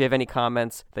 or if you have any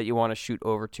comments that you want to shoot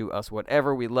over to us.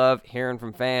 Whatever, we love hearing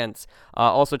from fans.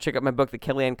 Also, check out my book, The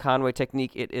Kellyanne Conway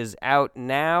Technique. It is out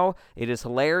now. It is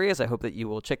hilarious. I hope that you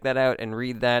will check that out and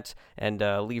read that and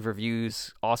leave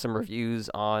reviews, awesome reviews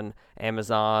on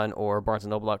Amazon or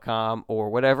BarnesandNoble.com or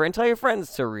whatever, and tell your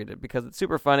friends to read it because it's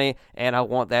super funny and I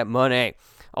want that money.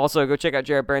 Also, go check out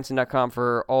JaredBarenson.com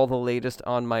for all the latest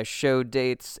on my show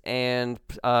dates and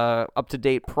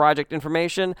up-to-date project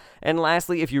information. And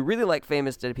lastly, if you really like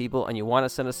Famous Dead People and you want to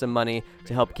send us some money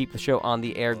to help keep the show on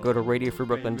the air, go to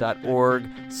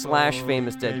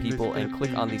radiofreebrooklyn.org/famousdeadpeople and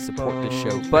click on the Support the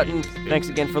Show button. Thanks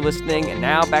again for listening, and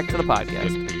now back to the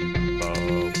podcast.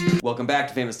 Welcome back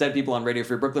to Famous Dead People on Radio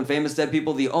Free Brooklyn. Famous Dead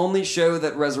People, the only show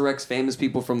that resurrects famous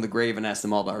people from the grave and asks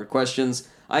them all the hard questions.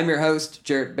 I'm your host,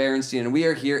 Jarrett Berenstein, and we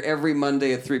are here every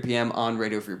Monday at 3 p.m. on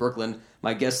Radio Free Brooklyn.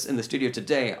 My guests in the studio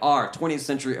today are 20th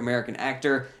century American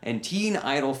actor and teen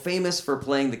idol famous for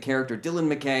playing the character Dylan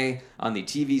McKay on the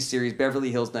TV series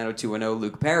Beverly Hills 90210,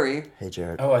 Luke Perry. Hey,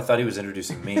 Jared. Oh, I thought he was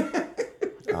introducing me.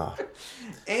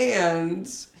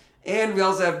 And we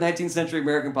also have 19th century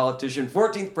American politician,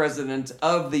 14th president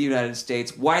of the United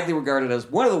States, widely regarded as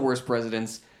one of the worst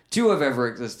presidents to have ever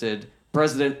existed,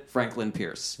 President Franklin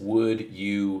Pierce. Would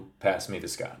you pass me the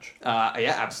scotch?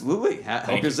 Yeah, absolutely. Help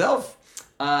you. yourself.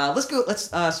 Let's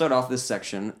start off this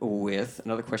section with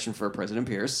another question for President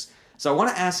Pierce. So I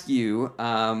want to ask you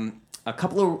a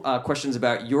couple of questions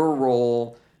about your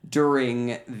role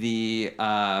during the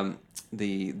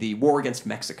war against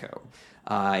Mexico.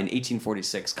 In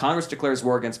 1846, Congress declares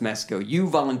war against Mexico. You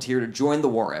volunteer to join the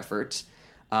war effort.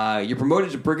 You're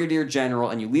promoted to brigadier general,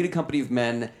 and you lead a company of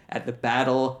men at the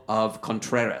Battle of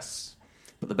Contreras.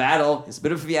 But the battle is a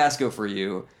bit of a fiasco for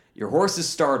you. Your horse is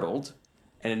startled,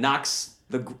 and it knocks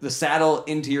the saddle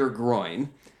into your groin.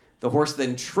 The horse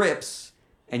then trips,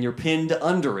 and you're pinned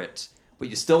under it. But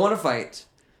you still want to fight,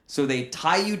 so they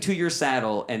tie you to your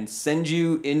saddle and send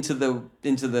you into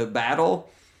the battle.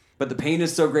 But the pain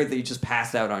is so great that you just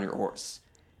pass out on your horse.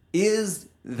 Is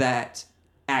that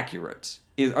accurate?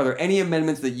 Are there any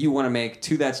amendments that you want to make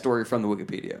to that story from the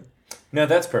Wikipedia? No,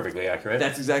 that's perfectly accurate.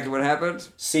 That's exactly what happened?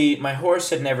 See, my horse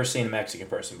had never seen a Mexican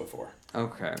person before.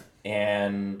 Okay.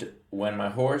 And when my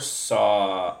horse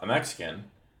saw a Mexican,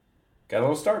 got a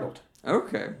little startled.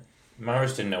 Okay. My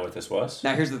horse didn't know what this was.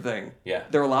 Now, here's the thing. Yeah.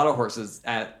 There are a lot of horses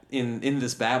in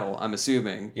this battle, I'm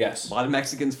assuming. Yes. A lot of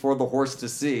Mexicans for the horse to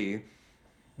see.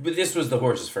 But this was the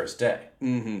horse's first day.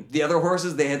 Mm-hmm. The other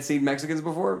horses, they had seen Mexicans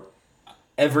before?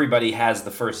 Everybody has the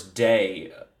first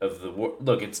day of the war.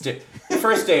 Look, the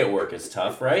first day at work is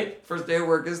tough, right? First day of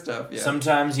work is tough, yeah.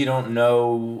 Sometimes you don't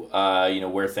know,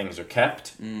 where things are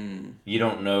kept. You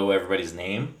don't know everybody's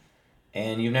name.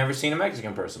 And you've never seen a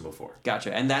Mexican person before.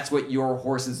 Gotcha. And that's what your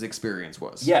horse's experience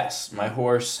was? Yes. My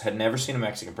horse had never seen a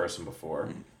Mexican person before.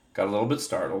 Got a little bit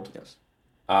startled. Yes.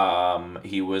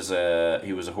 He was a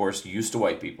horse used to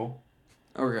white people.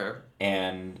 Okay.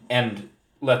 And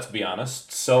let's be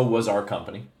honest, so was our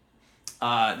company.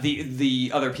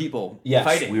 The other people Yes,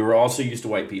 fighting. we were also used to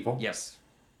white people. Yes.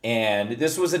 And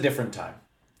this was a different time.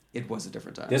 It was a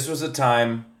different time. This was a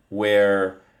time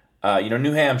where,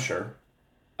 New Hampshire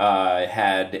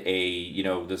had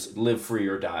this live free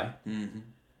or die. Mm-hmm.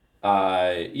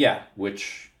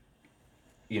 Which,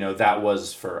 that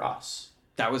was for us.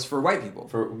 That was for white people.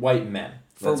 For white men.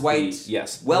 For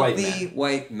wealthy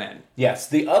white men. Yes.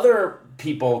 The other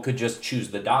people could just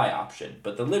choose the die option,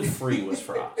 but the live free was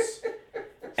for us.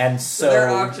 And so their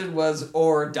option was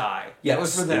or die. Yes, that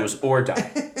was for them. it was or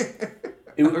die.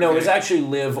 No, it was actually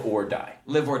live or die.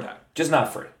 Live or die. Just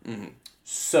not free. Mm-hmm.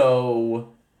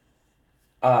 So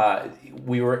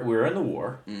we were in the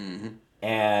war,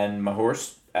 and my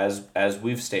horse, as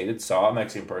we've stated, saw a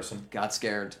Mexican person. Got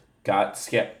scared. Got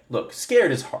scared. Look,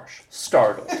 scared is harsh.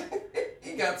 Startled.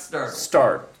 He got startled.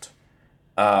 Startled.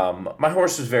 My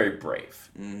horse was very brave.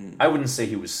 I wouldn't say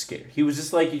he was scared. He was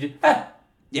just like,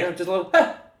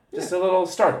 just a little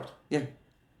startled. Yeah.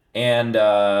 And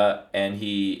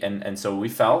so we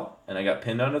fell, and I got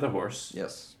pinned under the horse.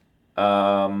 Yes.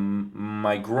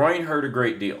 My groin hurt a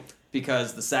great deal.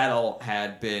 Because the saddle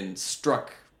had been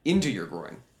struck into your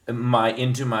groin.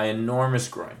 Into my enormous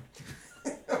groin.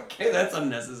 Okay, that's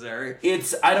unnecessary.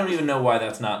 I don't even know why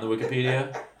that's not in the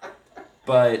Wikipedia.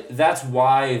 But that's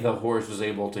why the horse was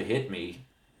able to hit me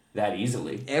that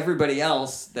easily. Everybody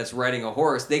else that's riding a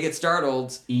horse, they get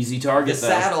startled. Easy target, The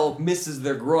saddle misses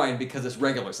their groin because it's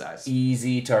regular size.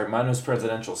 Easy target. Mine was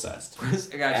presidential sized.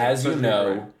 Gotcha. As you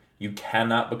know, you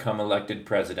cannot become elected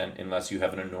president unless you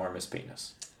have an enormous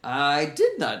penis. I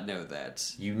did not know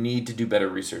that. You need to do better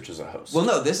research as a host. Well,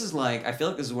 no, this is like, I feel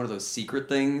like this is one of those secret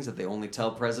things that they only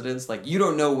tell presidents. Like, you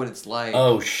don't know what it's like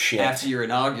Oh, shit. after you're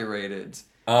inaugurated.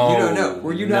 Oh, you don't know.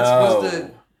 Were you not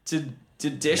supposed to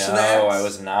dish that? No, I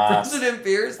was not. President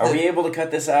Pierce? Are we able to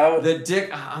cut this out? The dick,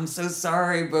 I'm so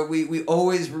sorry, but we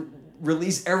always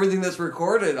release everything that's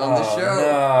recorded on the show.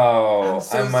 No, I'm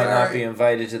so I might not sorry. be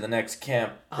invited to the next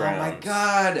campground. Oh my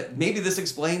God. Maybe this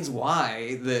explains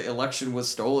why the election was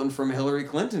stolen from Hillary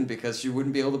Clinton, because she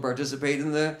wouldn't be able to participate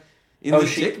in the dick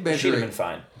She'd measuring. have been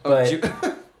fine. Oh,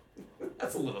 But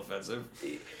that's a little offensive.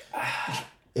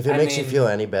 If it I makes you mean- feel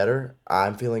any better,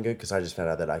 I'm feeling good because I just found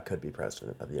out that I could be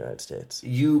president of the United States.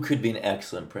 you could be an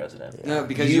excellent president. No,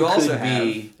 because you also could have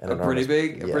be- a pretty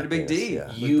big penis, D. yeah.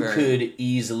 Luke You Perry. could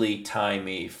easily tie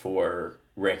me for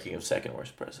ranking of second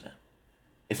worst president,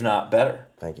 if not better.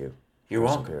 Thank you. You're Mr.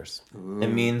 welcome. Pierce. It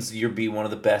means you'll be one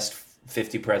of the best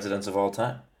 50 presidents of all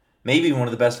time, maybe one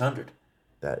of the best 100.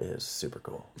 That is super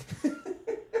cool.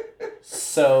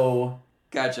 So,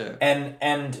 Gotcha.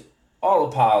 and all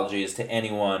apologies to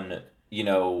anyone,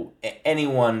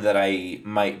 anyone that I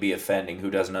might be offending who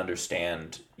doesn't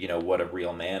understand, what a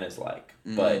real man is like.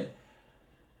 But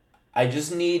I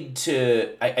just need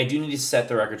to, I do need to set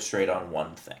the record straight on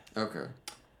one thing. Okay.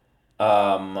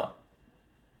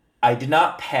 I did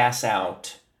not pass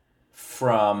out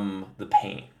from the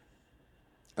pain.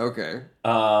 Okay.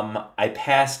 I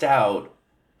passed out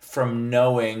from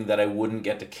knowing that I wouldn't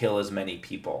get to kill as many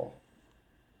people.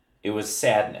 It was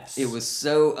sadness. It was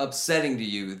so upsetting to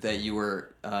you that you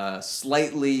were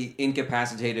slightly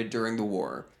incapacitated during the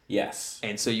war, Yes.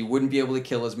 and so you wouldn't be able to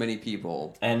kill as many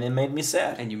people, And it made me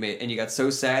sad. and you got so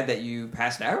sad that you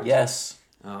passed out. Yes.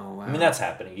 Oh wow. I mean, that's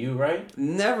happening. You, right?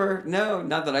 Never. No,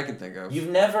 not that I can think of. You've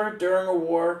never, during a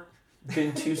war,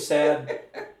 been too sad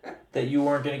that you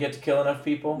weren't going to get to kill enough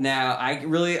people? Now, I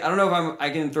don't know if I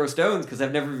can throw stones because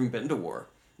I've never even been to war.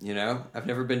 I've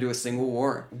never been to a single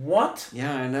war. What?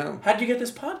 Yeah, I know. How'd you get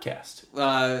this podcast?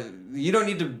 You don't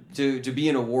need to be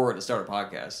in a war to start a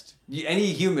podcast.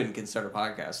 Any human can start a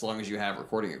podcast as long as you have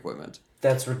recording equipment.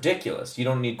 That's ridiculous. You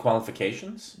don't need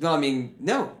qualifications? No, I mean,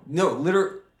 no,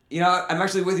 literally. I'm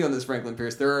actually with you on this, Franklin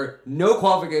Pierce. There are no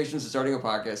qualifications to starting a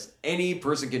podcast. Any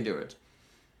person can do it.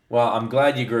 Well, I'm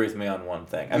glad you agree with me on one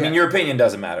thing. I mean, Yeah. your opinion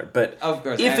doesn't matter, but Of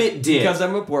course. if and it did, because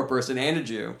I'm a poor person and a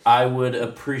Jew. I would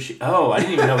appreciate... Oh, I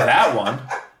didn't even know that one.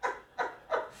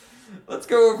 Let's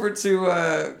go over to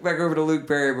back over to Luke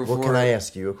Perry before. Well, can I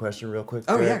ask you a question real quick?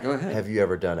 Oh, Greg? yeah, go ahead. Have you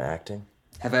ever done acting?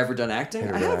 Have I ever done acting?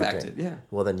 I you have done acted. Yeah.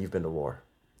 Well, then you've been to war.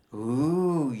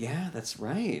 Ooh, yeah, that's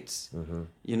right. Mm-hmm.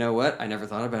 You know what? I never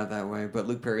thought about it that way, but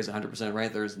Luke Perry's 100%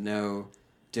 right. There's no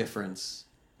difference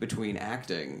between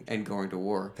acting and going to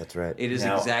war. That's right. It is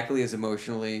Now- exactly as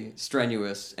emotionally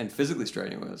strenuous and physically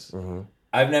strenuous. Mm-hmm.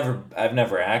 I've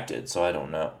never acted, so I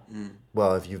don't know.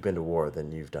 Well, if you've been to war,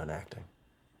 then you've done acting.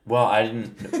 Well, I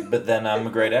didn't... But then I'm a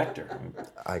great actor.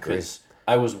 I agree. Because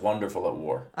I was wonderful at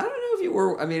war. I don't know if you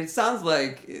were... I mean, it sounds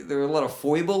like there were a lot of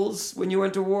foibles when you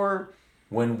went to war.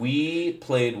 When we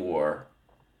played war,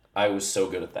 I was so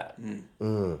good at that.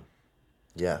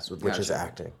 Yes, which is Gotcha.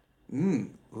 acting.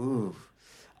 Ooh.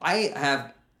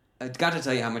 I got to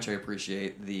tell you how much I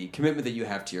appreciate the commitment that you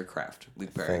have to your craft,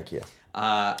 Luke Perry. Thank you.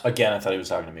 Again, I thought he was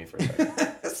talking to me for a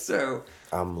second. So...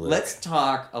 I'm Luke. Let's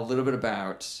talk a little bit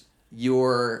about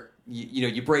your,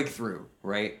 you break through,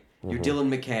 right? You're Dylan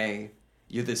McKay.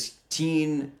 You're this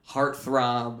teen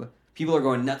heartthrob People are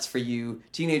going nuts for you.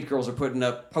 Teenage girls are putting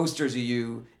up posters of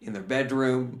you in their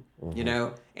bedroom, you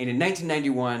know? And in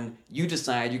 1991, you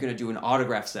decide you're going to do an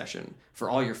autograph session for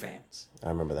all your fans. I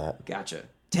remember that. Gotcha.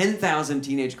 10,000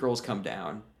 teenage girls come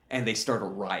down, and they start a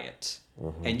riot.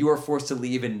 And you are forced to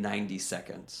leave in 90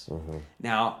 seconds.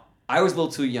 Now, I was a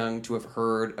little too young to have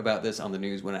heard about this on the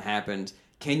news when it happened.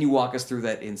 Can you walk us through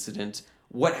that incident?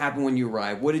 What happened when you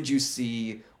arrived? What did you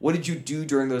see? What did you do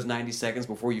during those 90 seconds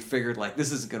before you figured, like,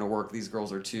 this isn't going to work, these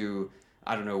girls are too,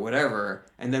 I don't know, whatever?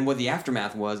 And then what the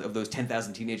aftermath was of those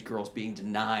 10,000 teenage girls being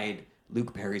denied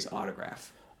Luke Perry's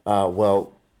autograph.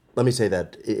 Well, let me say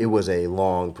that it was a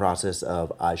long process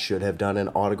of I should have done an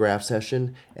autograph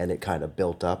session, and it kind of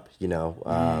built up, you know,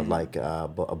 like a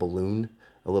balloon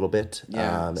a little bit.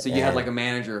 Yeah. So you had like a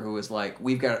manager who was like,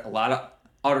 we've got a lot of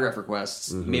autograph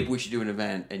requests. Maybe we should do an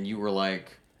event. And you were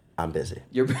like, I'm busy.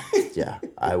 you're Yeah.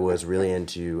 I was really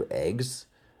into eggs.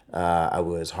 I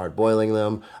was hard boiling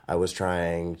them. I was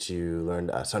trying to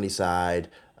learn Sunnyside,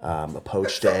 a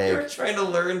poached You're egg. trying to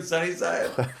learn Sunnyside.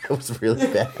 It was really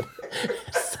bad.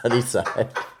 Sunnyside.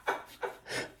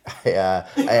 I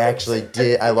actually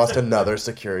did. I lost another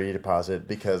security deposit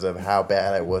because of how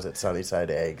bad I was at Sunnyside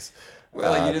eggs.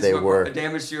 Well, like you did they some were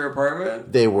damage to your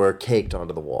apartment? they were caked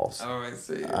onto the walls. Oh, I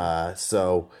see. I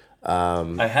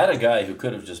had a guy who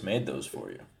could have just made those for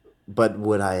you. But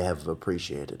would I have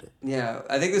appreciated it? Yeah,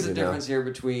 I think there's a You know? difference here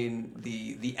between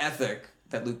the ethic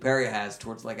that Luke Perry has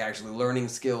towards like actually learning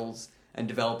skills and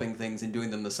developing things and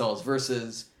doing them themselves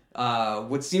versus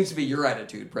what seems to be your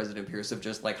attitude, President Pierce, of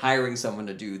just like hiring someone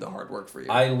to do the hard work for you.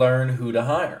 I learn who to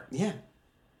hire. Yeah.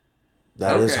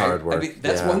 That is hard work. I mean,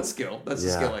 that's Yeah. one skill. That's a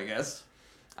Yeah. skill, I guess.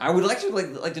 I would actually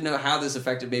like to know how this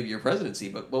affected maybe your presidency,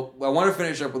 but well, I want to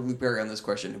finish up with Luke Perry on this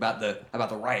question about the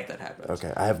riot that happened.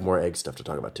 Okay, I have more egg stuff to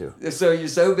talk about too. So you're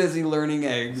so busy learning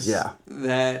eggs Yeah.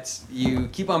 that you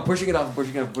keep on pushing it off and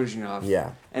pushing it off and pushing it off.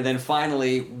 Yeah. And then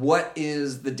finally, what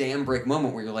is the dam break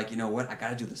moment where you're like, you know what, I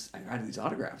gotta do this. I gotta do these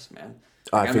autographs, man.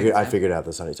 I figured out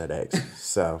the Sunnyside eggs.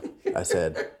 So I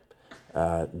said,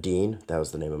 Dean, that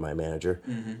was the name of my manager.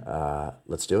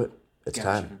 Let's do it. It's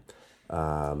Gotcha. time.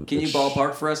 Can you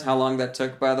ballpark for us how long that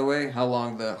took, by the way? How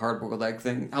long the hard-boiled egg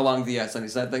thing, how long the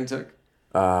Sunnyside thing took?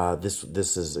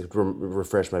 This is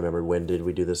refresh my memory. When did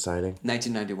we do this signing?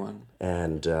 1991.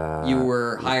 And You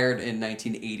were hired in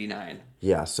 1989.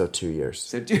 yeah, so 2 years.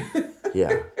 So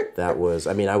Yeah, that was.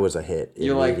 I mean, I was a hit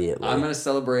you're like, immediately. I'm going to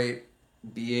celebrate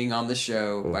being on the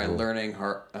show by Mm-hmm. learning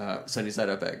Sunnyside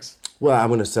Up eggs. Well, I'm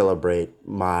going to celebrate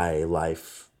my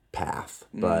life path,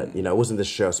 but you know, it wasn't this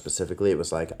show specifically. It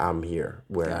was like I'm here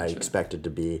where I Gotcha. expected to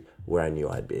be, where I knew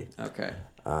I'd be. Okay.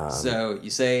 So you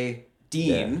say,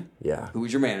 Dean, Yeah. who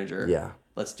was your manager, Yeah.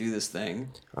 let's do this thing.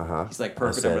 Uh-huh. He's like,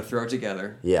 perfect, I'm going to throw it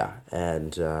together. Yeah,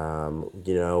 and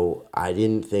you know, I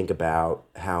didn't think about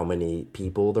how many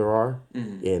people there are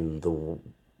in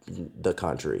the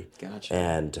country, Gotcha.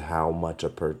 and how much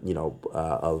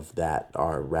of that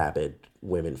are rabid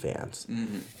women fans.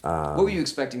 What were you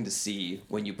expecting to see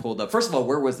when you pulled up? First of all,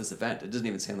 where was this event? It doesn't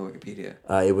even say on the Wikipedia.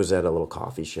 It was at a little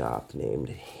coffee shop named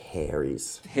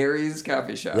Harry's. Harry's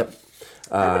Coffee Shop. Yep.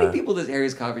 How many people does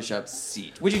Harry's Coffee Shop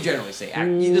seat? Would you generally say?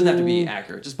 It doesn't have to be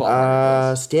accurate. Just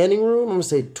ballpark. Standing room, I'm gonna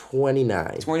say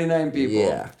 29. 29 people.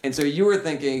 Yeah. And so you were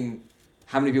thinking,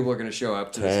 how many people are going to show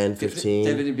up to 10, this? 15.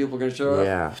 10, 15 people are going to show up?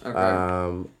 Yeah.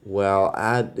 Okay. Well,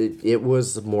 it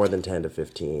was more than 10 to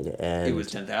 15, and It was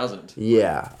 10,000.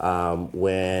 yeah.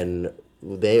 When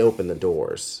they opened the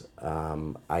doors,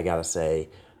 I gotta say,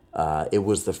 it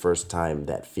was the first time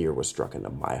that fear was struck into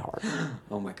my heart.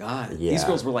 Oh my God. Yeah. These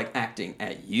girls were like acting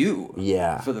at you.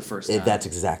 Yeah. For the first time. That's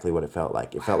exactly what it felt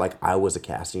like. It felt like I was a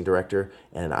casting director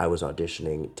and I was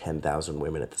auditioning 10,000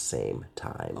 women at the same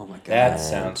time. Oh my God. That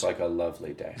sounds like a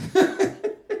lovely day.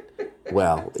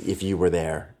 Well, if you were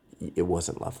there, it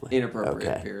wasn't lovely. Inappropriate,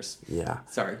 Okay. Pierce. Yeah.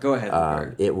 Sorry, go ahead.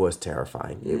 Luke. It was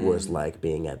terrifying. It was like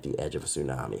being at the edge of a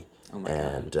tsunami. Oh my God.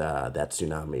 And that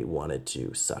tsunami wanted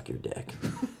to suck your dick.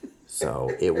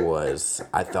 So it was,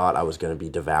 I thought I was going to be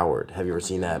devoured. Have you ever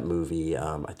seen that movie?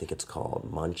 I think it's called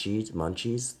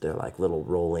Munchies. They're like little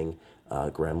rolling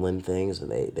gremlin things,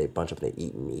 and they bunch up and they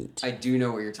eat meat. I do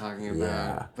know what you're talking about,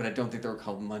 Yeah. but I don't think they were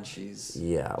called munchies.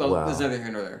 Yeah, Well, well- there's neither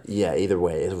here nor there. Yeah, either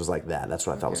way, it was like that. That's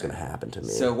what I thought was Okay. going to happen to me.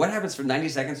 So what happens for 90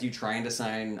 seconds? You trying to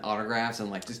sign autographs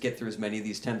and like just get through as many of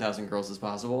these 10,000 girls as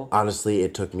possible? Honestly,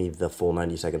 it took me the full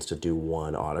 90 seconds to do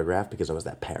one autograph because I was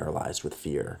that paralyzed with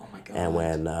fear. Oh my God. And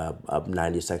when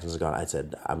 90 seconds was gone, I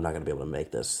said, I'm not going to be able to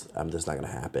make this. This is not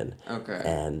going to happen. Okay.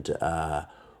 And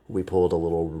we pulled a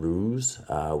little ruse.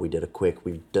 We did a quick,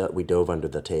 we dove under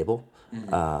the table.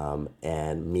 Mm-hmm.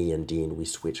 And me and Dean, we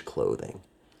switched clothing.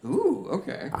 Ooh. Oh,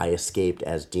 okay. I escaped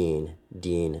as Dean.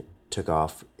 Dean took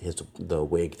off the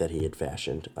wig that he had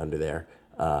fashioned under there,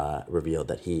 revealed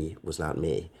that he was not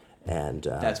me. And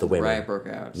That's the when the women, riot broke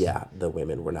out. Yeah, the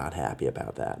women were not happy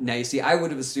about that. Now, you see, I would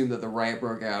have assumed that the riot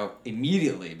broke out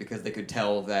immediately because they could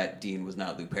tell that Dean was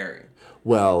not Luke Perry.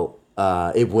 Well,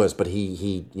 it was, but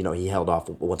he held off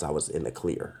once I was in the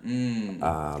clear.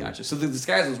 Gotcha. So the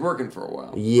disguise was working for a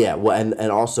while. Yeah, well,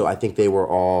 and also I think they were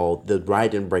all, the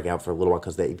riot didn't break out for a little while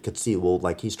because they could see, well,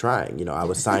 like, he's trying. You know, I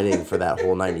was signing for that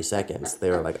whole 90 seconds.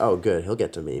 They were like, oh, good, he'll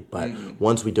get to me. But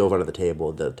once we dove under the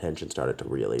table, the tension started to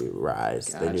really rise.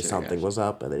 They knew Gotcha, something was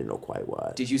up, and they didn't know quite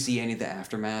what. Did you see any of the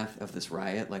aftermath of this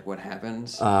riot? Like, what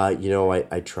happened?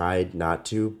 I tried not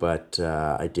to, but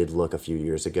I did look a few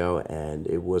years ago, and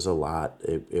it was a lot.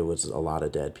 It was a lot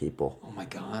of dead people. Oh, my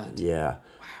God. Yeah.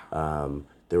 Wow.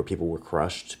 There were people were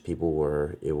crushed. It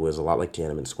was a lot like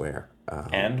Tiananmen Square.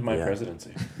 And my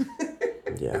presidency.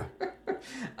 Yeah.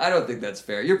 I don't think that's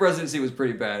fair. Your presidency was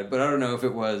pretty bad, but I don't know if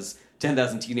it was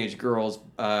 10,000 teenage girls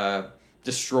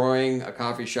destroying a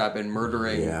coffee shop and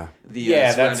murdering the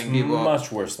that's surrounding people.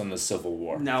 much worse than the Civil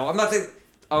War. No, I'm not saying...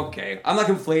 Okay, I'm not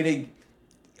conflating...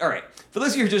 All right, for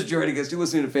those of you who are just joining us, you're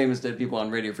listening to Famous Dead People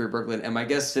on Radio Free Brooklyn, and my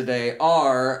guests today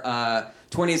are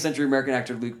 20th century American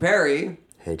actor Luke Perry.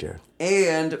 Hey, Jared.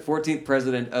 And 14th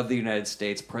President of the United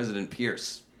States, President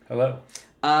Pierce. Hello.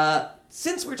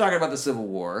 Since we're talking about the Civil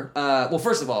War, well,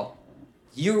 first of all,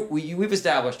 we've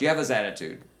established you have this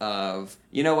attitude of,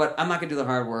 you know what, I'm not going to do the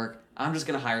hard work. I'm just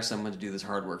going to hire someone to do this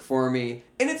hard work for me.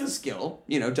 And it's a skill.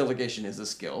 You know, delegation is a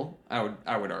skill, I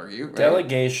would argue. Right?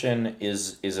 Delegation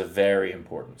is a very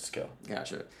important skill.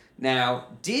 Gotcha. Now,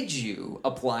 did you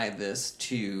apply this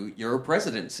to your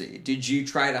presidency? Did you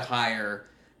try to hire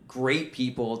great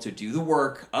people to do the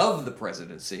work of the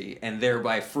presidency and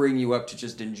thereby freeing you up to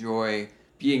just enjoy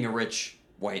being a rich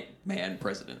white man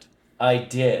president? I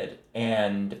did.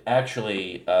 And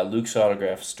actually, Luke's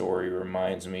autograph story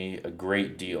reminds me a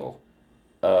great deal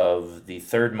of the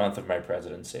third month of my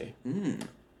presidency.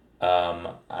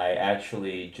 I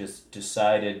actually just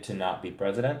decided to not be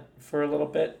president for a little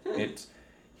bit.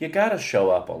 You gotta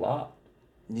show up a lot.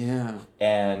 Yeah.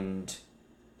 And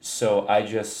so I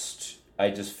just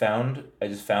found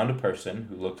a person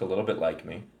who looked a little bit like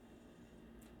me.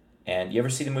 And you ever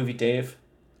see the movie Dave?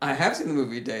 I have seen the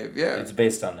movie Dave, yeah. It's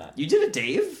based on that. You did a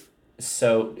Dave?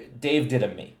 So Dave did a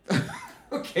me.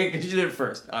 Okay, because you did it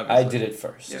first, obviously. I did it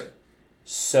first. Yeah.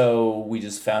 So we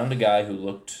just found a guy who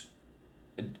looked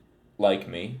like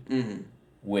me,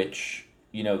 which,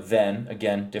 then,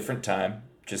 again, different time,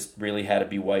 just really had to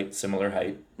be white, similar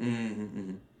height.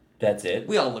 That's it.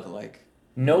 We all look alike.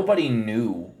 Nobody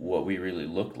knew what we really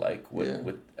looked like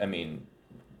with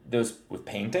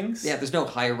paintings. Yeah, there's no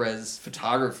high-res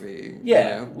photography.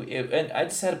 Yeah, and I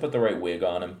just had to put the right wig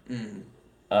on him.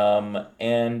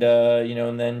 And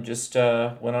then just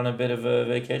went on a bit of a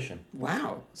vacation.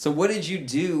 Wow. So what did you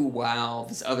do while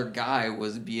this other guy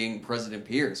was being President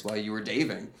Pierce, while you were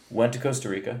daving? Went to Costa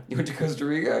Rica. You went to Costa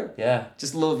Rica? Yeah.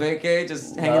 Just a little vacay,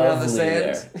 just hanging out on the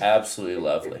sand? There. Absolutely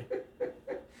lovely.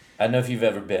 I don't know if you've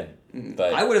ever been,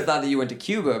 but... I would have thought that you went to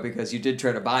Cuba because you did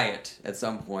try to buy it at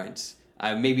some point.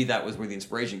 Maybe that was where the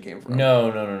inspiration came from. No.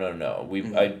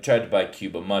 I tried to buy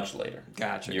Cuba much later.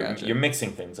 Gotcha. You're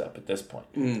mixing things up at this point.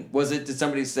 Did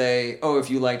somebody say, oh,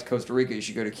 if you liked Costa Rica, you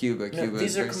should go to Cuba? No, Cuba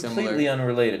these is are very completely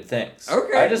unrelated things.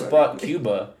 Okay. I just bought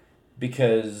Cuba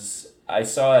because I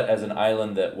saw it as an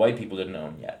island that white people didn't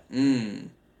own yet.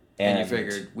 And you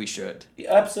figured we should.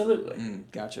 Absolutely.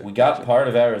 Gotcha. We got part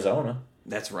of Arizona.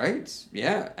 That's right.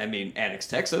 Yeah. I mean, annex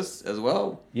Texas as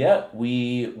well. Yeah,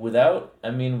 without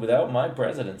my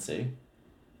presidency,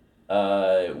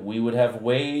 we would have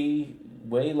way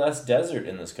less desert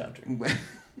in this country.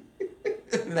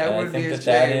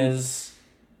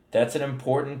 That's an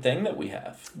important thing that we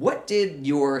have. What did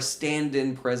your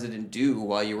stand-in president do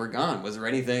while you were gone? Was there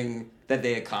anything that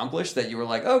they accomplished that you were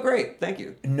like, oh, great, thank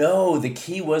you? No, the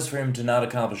key was for him to not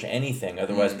accomplish anything,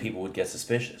 otherwise people would get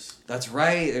suspicious. That's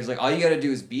right. There's like, all you got to do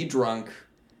is be drunk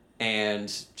and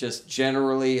just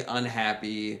generally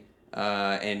unhappy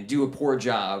and do a poor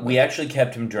job. We actually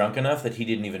kept him drunk enough that he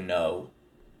didn't even know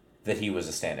that he was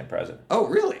a stand-in president. Oh,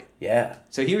 really? Yeah.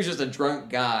 So he was just a drunk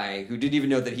guy who didn't even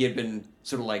know that he had been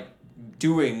sort of like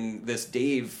doing this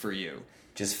Dave for you.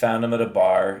 Just found him at a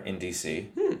bar in D.C.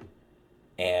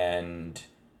 And,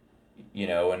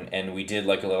 and we did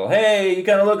like a little, hey, you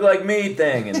kind of look like me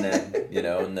thing. And then,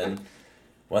 and then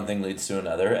one thing leads to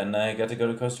another. And I got to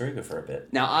go to Costa Rica for a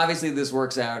bit. Now, obviously, this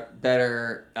works out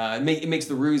better. It makes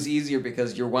the ruse easier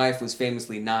because your wife was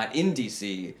famously not in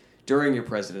D.C. during your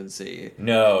presidency.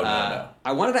 No.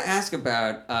 I wanted to ask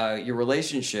about your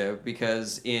relationship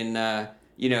because when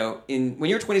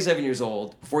you're 27 years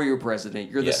old, before you were president,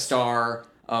 you're the Yes. star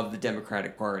of the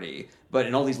Democratic Party. But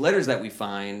in all these letters that we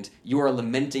find, you are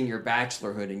lamenting your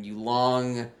bachelorhood and you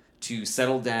long to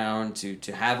settle down, to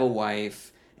have a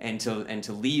wife, and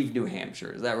to leave New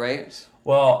Hampshire. Is that right?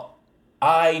 Well,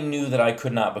 I knew that I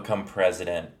could not become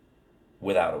president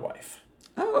without a wife.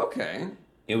 Oh, okay.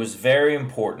 It was very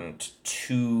important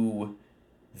to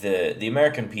the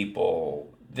American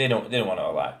people. They didn't want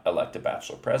to elect a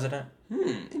bachelor president.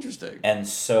 Interesting. And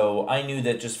so I knew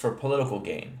that just for political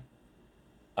gain,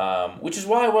 which is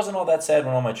why I wasn't all that sad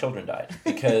when all my children died,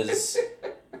 because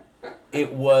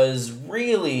it was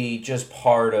really just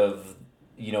part of,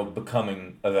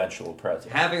 becoming eventual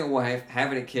president. Having a wife,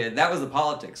 having a kid, that was the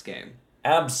politics game.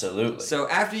 Absolutely. So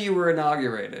after you were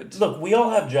inaugurated... Look, we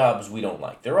all have jobs we don't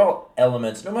like. They're all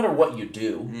elements, no matter what you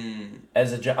do.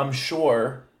 As a job, I'm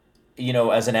sure,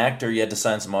 as an actor, you had to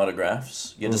sign some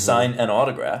autographs. You had to sign an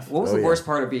autograph. What was the worst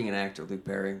part of being an actor, Luke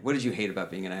Perry? What did you hate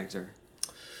about being an actor?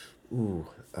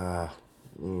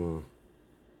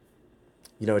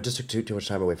 It just took too much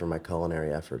time away from my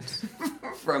culinary efforts.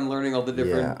 From learning all the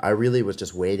different... Yeah, I really was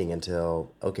just waiting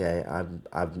until, okay,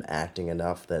 I'm acting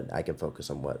enough that I can focus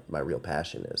on what my real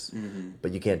passion is.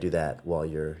 But you can't do that while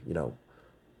you're,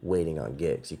 waiting on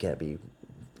gigs. You can't be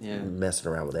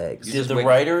messing around with eggs. Did the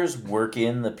writers work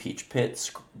in the Peach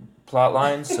Pit plot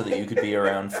lines so that you could be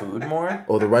around food more?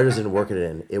 Oh, the writers didn't work it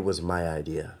in. It was my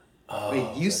idea.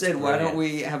 Wait, you said, why don't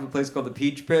we have a place called the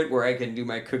Peach Pit where I can do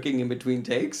my cooking in between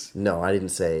takes? No, I didn't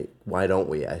say, why don't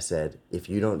we? I said, if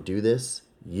you don't do this,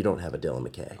 you don't have a Dylan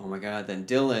McKay. Oh my god, then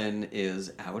Dylan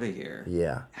is out of here.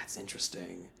 Yeah. That's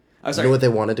interesting. You I'm know sorry. what they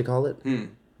wanted to call it?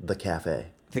 The Cafe.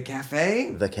 The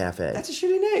Cafe? The Cafe. That's a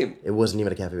shitty name. It wasn't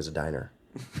even a cafe, it was a diner.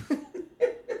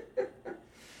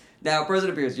 Now,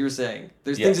 President Pierce, you were saying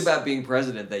there's Yes. things about being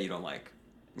president that you don't like,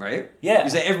 right? Yeah. You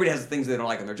say everybody has things they don't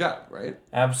like on their job, right?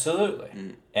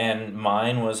 Absolutely. And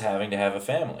mine was having to have a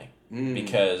family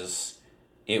because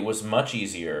it was much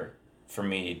easier for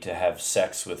me to have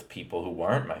sex with people who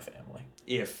weren't my family.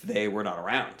 If they were not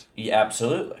around. Yeah,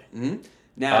 absolutely.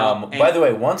 Now, By the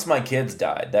way, once my kids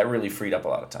died, that really freed up a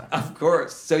lot of time. of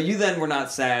course. So you then were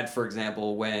not sad, for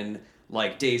example, when,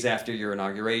 like, days after your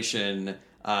inauguration,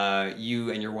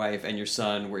 you and your wife and your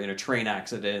son were in a train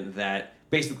accident that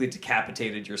basically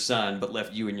decapitated your son but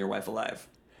left you and your wife alive.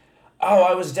 Oh,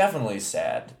 I was definitely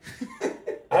sad.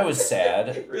 I was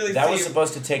sad. Really that was seemed-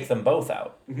 supposed to take them both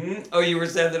out. Oh, you were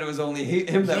sad that it was only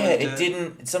him that Yeah, was it dead.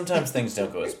 didn't. Sometimes things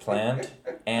don't go as planned,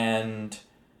 and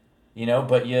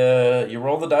but you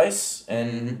roll the dice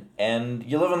and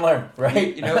you live and learn,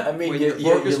 right? You know, I mean, when you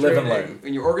live and learn.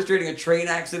 When you're orchestrating a train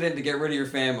accident to get rid of your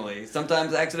family,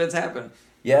 sometimes accidents happen,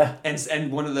 Yeah,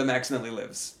 and one of them accidentally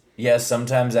lives. yeah.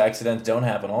 Sometimes accidents don't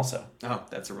happen. Also, Oh,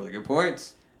 that's a really good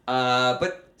point.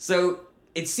 But so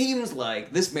it seems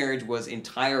like this marriage was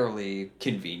entirely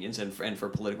convenience and for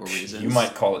political reasons. you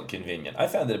might call it convenient. I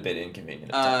found it a bit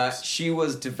inconvenient at times. She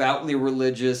was devoutly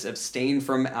religious, abstained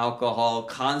from alcohol,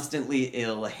 constantly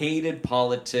ill, hated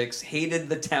politics, hated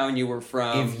the town you were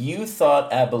from. If you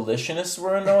thought abolitionists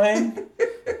were annoying,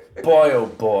 boy oh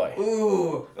boy.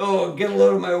 Oh, get a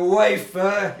load of my wife,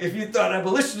 huh? If you thought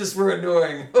abolitionists were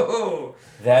annoying, oh,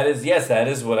 That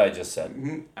is what I just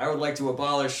said. I would like to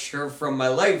abolish her from my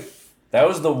life. That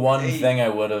was the one Hey. thing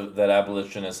that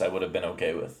abolitionists I would have been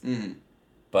okay with.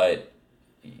 But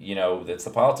it's the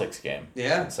politics game.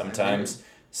 Yeah, And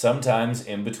sometimes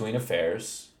in between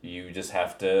affairs, you just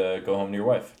have to go home to your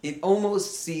wife. It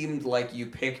almost seemed like you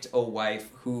picked a wife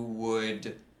who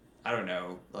would, I don't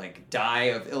know, like die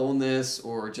of illness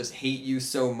or just hate you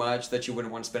so much that you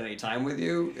wouldn't want to spend any time with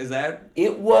you. Is that?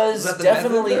 It was Is that the method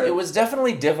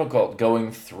definitely there? difficult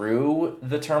going through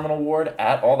the terminal ward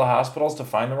at all the hospitals to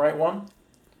find the right one.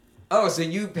 Oh, so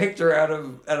you picked her out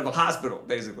of a hospital,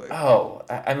 basically. Oh,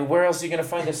 I mean, where else are you going to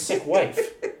find a sick wife?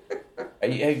 Do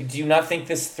you not think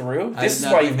this through? I This did is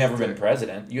not why think you've this never been through.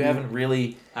 president. You haven't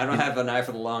really. I don't have an eye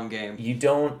for the long game. You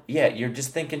don't. Yeah, you're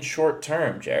just thinking short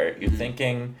term, Jarrett. You're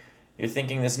thinking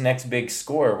this next big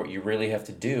score. What you really have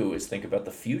to do is think about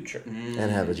the future. And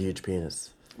have a huge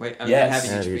penis. Wait, I'm Yes.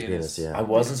 gonna have And a you huge penis, yeah. I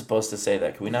wasn't supposed to say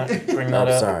that. Can we not bring Oh, that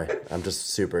up? sorry. I'm just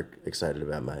super excited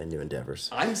about my new endeavors.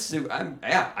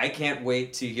 I can't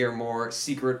wait to hear more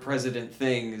secret president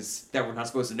things that we're not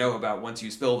supposed to know about once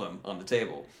you spill them on the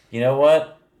table. You know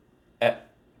what?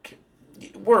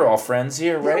 We're all friends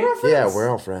here, right? we're friends. Yeah, we're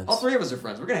all friends. All three of us are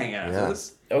friends. We're gonna hang out after Yeah.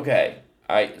 this. Okay.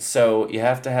 So you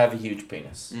have to have a huge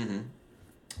penis.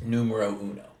 Numero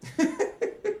uno.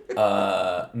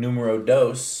 Numero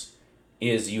dos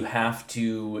is you have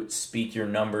to speak your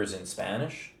numbers in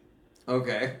Spanish.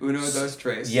 Okay. Uno, dos,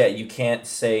 tres. Yeah, you can't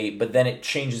say, but then it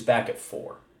changes back at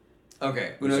 4.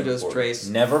 Okay. Uno, dos, tres.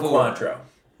 Never 4. cuatro.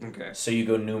 Okay. So you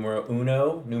go numero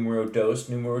uno, numero dos,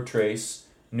 numero tres,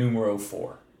 numero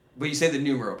 4. But you say the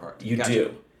numero part. You Gotcha.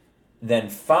 do. Then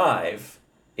 5,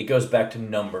 it goes back to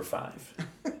number 5.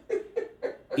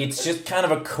 It's just kind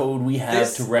of a code we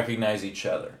have to recognize each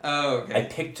other. Oh, okay. I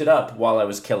picked it up while I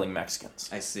was killing Mexicans.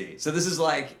 I see. So this is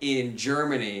like in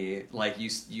Germany, like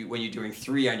you when you're doing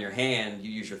 3 on your hand,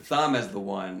 you use your thumb as the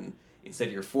one instead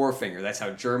of your forefinger. That's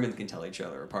how Germans can tell each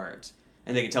other apart.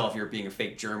 And they can tell if you're being a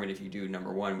fake German if you do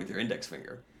number 1 with your index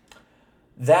finger.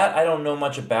 That I don't know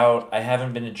much about. I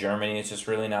haven't been to Germany. It's just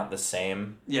really not the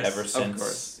same. Yes, ever since, of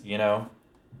course. you know.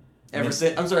 Ever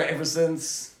since.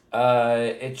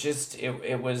 It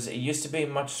used to be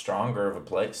much stronger of a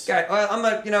place. Okay, well, I'm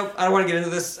not, I don't want to get into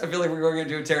this. I feel like we're going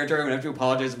into a territory I'm going to have to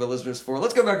apologize to my listeners for.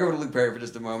 Let's go back over to Luke Perry for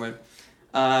just a moment.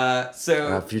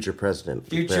 Future president. Luke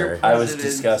Future Perry. I was President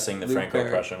discussing the Luke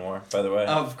Franco-Prussian War, by the way.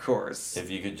 Of course. If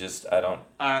you could just, All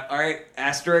right,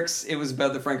 asterisk, it was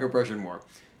about the Franco-Prussian War.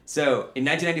 So, in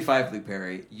 1995, Luke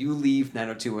Perry, you leave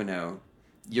 90210.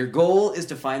 Your goal is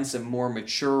to find some more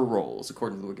mature roles,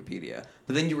 according to Wikipedia,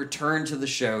 but then you return to the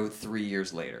show 3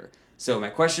 years later. So, my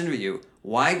question to you,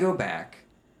 why go back,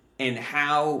 and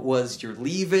how was your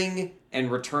leaving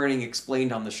and returning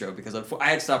explained on the show? Because I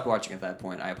had stopped watching at that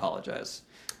point. I apologize.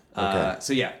 Okay.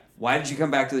 So, yeah, why did you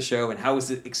come back to the show, and how was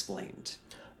it explained?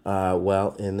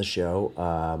 Well, in the show,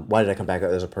 why did I come back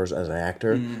as an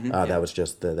actor? That was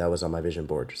that was on my vision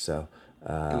board. So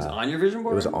It was on your vision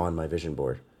board? it was on my vision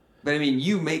board. But I mean,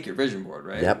 you make your vision board,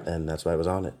 right? Yep, and that's why I was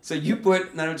on it. So you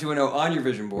put 90210 on your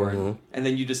vision board, and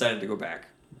then you decided to go back.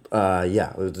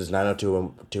 Yeah, it was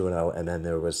 90210, and then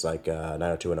there was like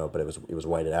 90210, but it was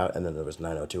whited out, and then there was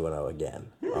 90210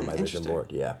 again on my vision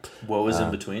board. Yeah. what was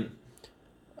in between?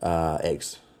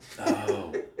 Eggs.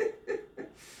 Oh.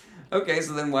 Okay,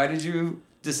 so then why did you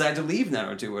decide to leave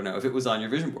 90210 if it was on your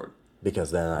vision board?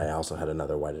 Because then I also had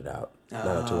another whited out. Oh,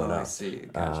 90210. I see.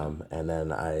 Gotcha. And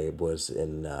then I was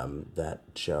in that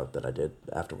show that I did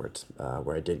afterwards,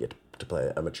 where I did get to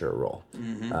play a mature role.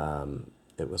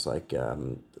 It was like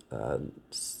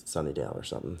Sunnydale or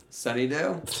something.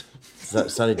 Sunnydale?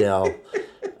 Sunnydale.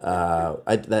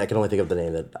 I can only think of the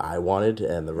name that I wanted,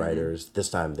 and the writers this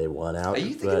time they won out. Are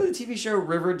you thinking of the TV show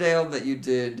Riverdale that you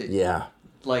did? Yeah.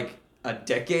 Like a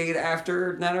decade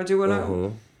after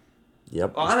 90210?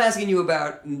 Yep. Well, I'm asking you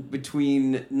about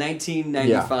between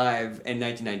 1995 and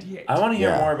 1998. I want to hear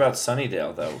Yeah. more about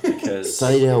Sunnydale, though, because...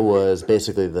 Sunnydale was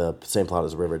basically the same plot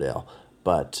as Riverdale,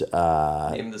 but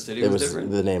The name of the city was different?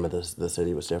 The name of the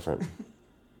city was different.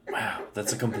 Wow,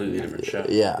 that's a completely different show.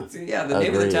 Yeah. Yeah, the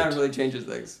name of the Agreed. town really changes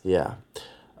things. Yeah.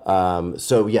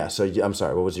 So I'm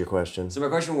sorry. What was your question? So my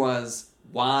question was,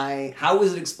 how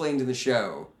was it explained in the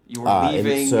show? You were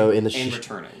leaving and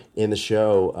returning. In the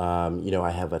show,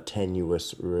 I have a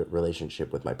tenuous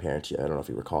relationship with my parents. I don't know if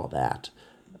you recall that.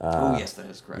 Yes, that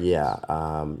is correct. Yeah.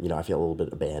 I feel a little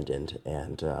bit abandoned,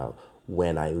 and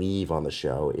when I leave on the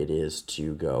show, it is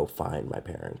to go find my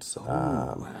parents.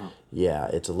 Wow. Yeah,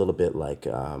 it's a little bit like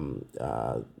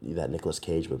that Nicolas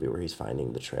Cage movie where he's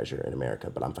finding the treasure in America,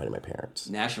 but I'm finding my parents.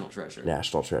 National Treasure.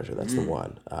 National Treasure, that's the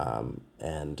one.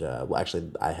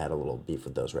 Actually, I had a little beef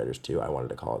with those writers too. I wanted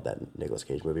to call it that Nicolas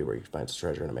Cage movie where he finds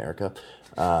treasure in America.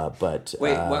 But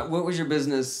Wait, what was your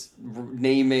business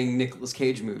naming Nicolas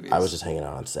Cage movies? I was just hanging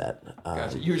out on set.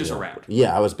 Gotcha. You were just around.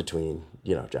 Yeah, I was between,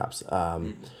 jobs.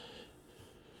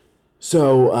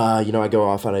 So, I go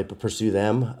off and I pursue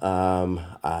them.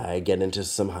 I get into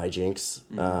some hijinks,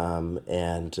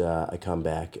 and I come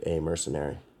back a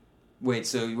mercenary. Wait,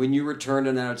 so when you returned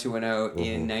to 90210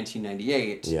 in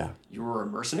 1998, Yeah. you were a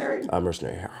mercenary? A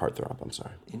mercenary heartthrob, I'm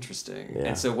sorry. Interesting. Yeah.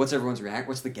 And so what's everyone's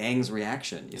what's the gang's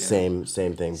reaction? You know? Same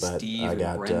thing, but Steve I and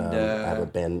got Brenda. I have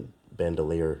a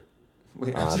bandolier.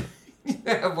 Wait, you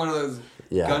have one of those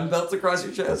Yeah. gun belts across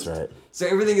your chest? That's right. So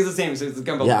everything is the same, so it's the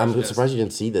gun belt Yeah, across I'm your chest. surprised you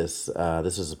didn't see this.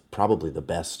 This is probably the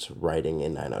best writing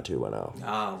in 90210.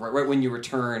 Ah, right when you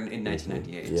return in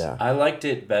 1998. Yeah. I liked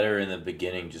it better in the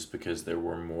beginning just because there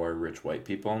were more rich white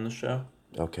people on the show.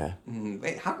 Okay.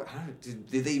 Wait, how did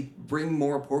they bring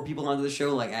more poor people onto the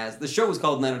show? Like, as the show was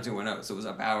called 90210, so it was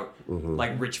about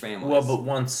like rich families. Well, but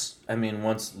once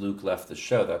Luke left the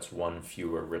show, that's one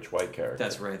fewer rich white character.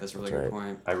 That's right. That's a really That's good right.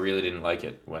 point. I really didn't like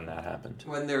it when that happened.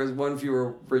 When there was one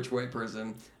fewer rich white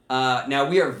person. Now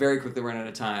we are very quickly running out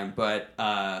of time, but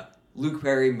Luke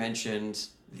Perry mentioned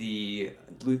the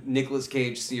Nicolas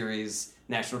Cage series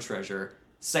National Treasure.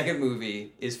 Second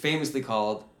movie is famously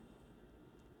called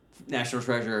National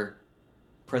Treasure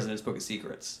President's Book of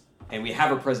Secrets, and we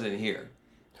have a president here.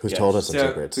 Who's Yes. told us some So,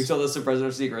 secrets? who told us the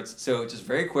President's Secrets. So just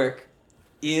very quick,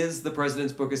 is the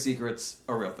President's Book of Secrets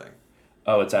a real thing?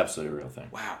 Oh, it's absolutely a real thing.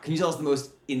 Wow. Can you tell us the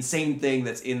most insane thing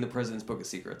that's in the President's Book of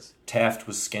Secrets? Taft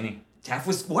was skinny. Taft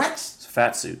was what? It's a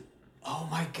fat suit. Oh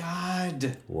my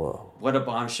God. Whoa. What a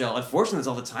bombshell. Unfortunately, that's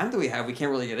all the time that we have. We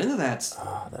can't really get into that.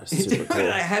 Oh, that's super cool.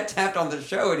 I had Taft on the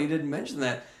show and he didn't mention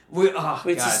that. It's God.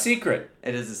 a secret.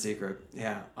 It is a secret.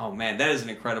 Yeah. Oh man, that is an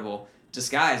incredible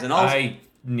disguise. And also, I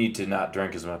need to not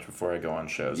drink as much before I go on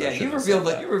shows. I yeah, shouldn't you have said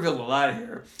revealed that. you revealed a lot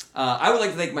here. I would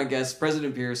like to thank my guests,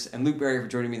 President Pierce and Luke Berry, for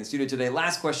joining me in the studio today.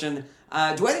 Last question: do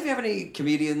either of you have any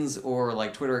comedians or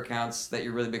like Twitter accounts that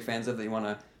you're really big fans of that you want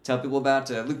to tell people about?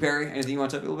 Luke Berry, anything you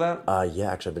want to tell people about?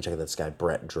 Yeah, actually, I've been checking this guy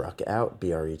Brett Druck out.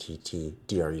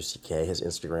 BRETTDRUCK. His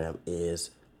Instagram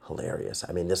is hilarious.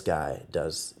 I mean, this guy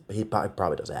he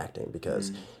probably does acting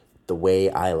because the way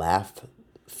I laugh,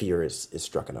 fear is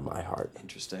struck into my heart.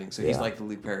 Interesting. So he's Yeah. like the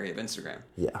Luke Perry of Instagram.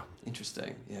 Yeah.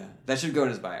 Interesting. Yeah, that should go in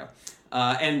his bio.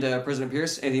 And President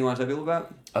Pierce, anything you want to tell people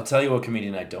about? I'll tell you what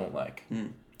comedian I don't like.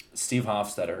 Steve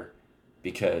Hofstetter,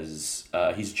 because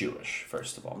he's Jewish,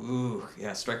 first of all. Ooh,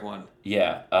 yeah, strike one.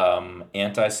 Yeah,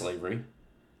 anti-slavery.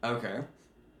 Okay.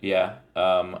 Yeah,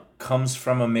 comes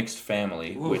from a mixed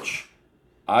family, Oof. which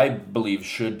I believe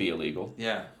should be illegal.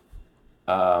 Yeah.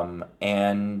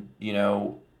 And, you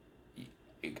know,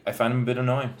 I find him a bit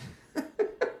annoying.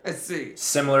 I see.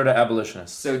 Similar to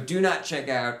abolitionists. So do not check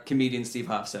out comedian Steve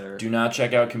Hofstetter. Do not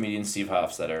check out comedian Steve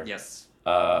Hofstetter Yes.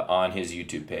 on his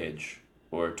YouTube page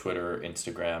or Twitter,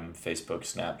 Instagram, Facebook,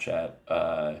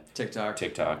 Snapchat,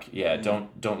 TikTok. Yeah,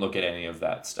 don't look at any of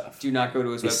that stuff. Do not go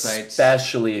to his website.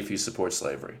 Especially if you support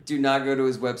slavery. Do not go to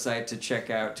his website to check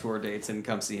out tour dates and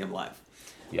come see him live.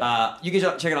 Yeah. You can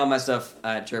check out all my stuff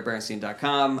at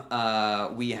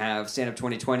jaredberenstein.com. We have Stand Up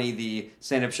 2020, the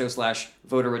stand-up show /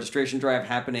 voter registration drive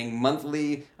happening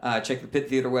monthly. Check the Pitt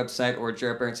Theater website or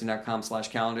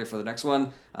jaredberenstein.com/calendar for the next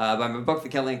one. Buy my book, The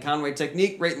Kellyanne Conway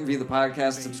Technique. Rate and review the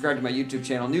podcast. Subscribe to my YouTube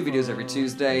channel. New videos every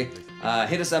Tuesday.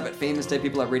 Hit us up at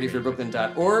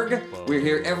famousdeadpeople@RadioFreeBrooklyn.org. We're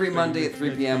here every Monday at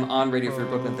 3 p.m. on Radio Free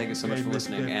Brooklyn. Thank you so much for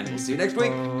listening, and we'll see you next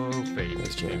week.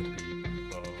 Thanks, Jared.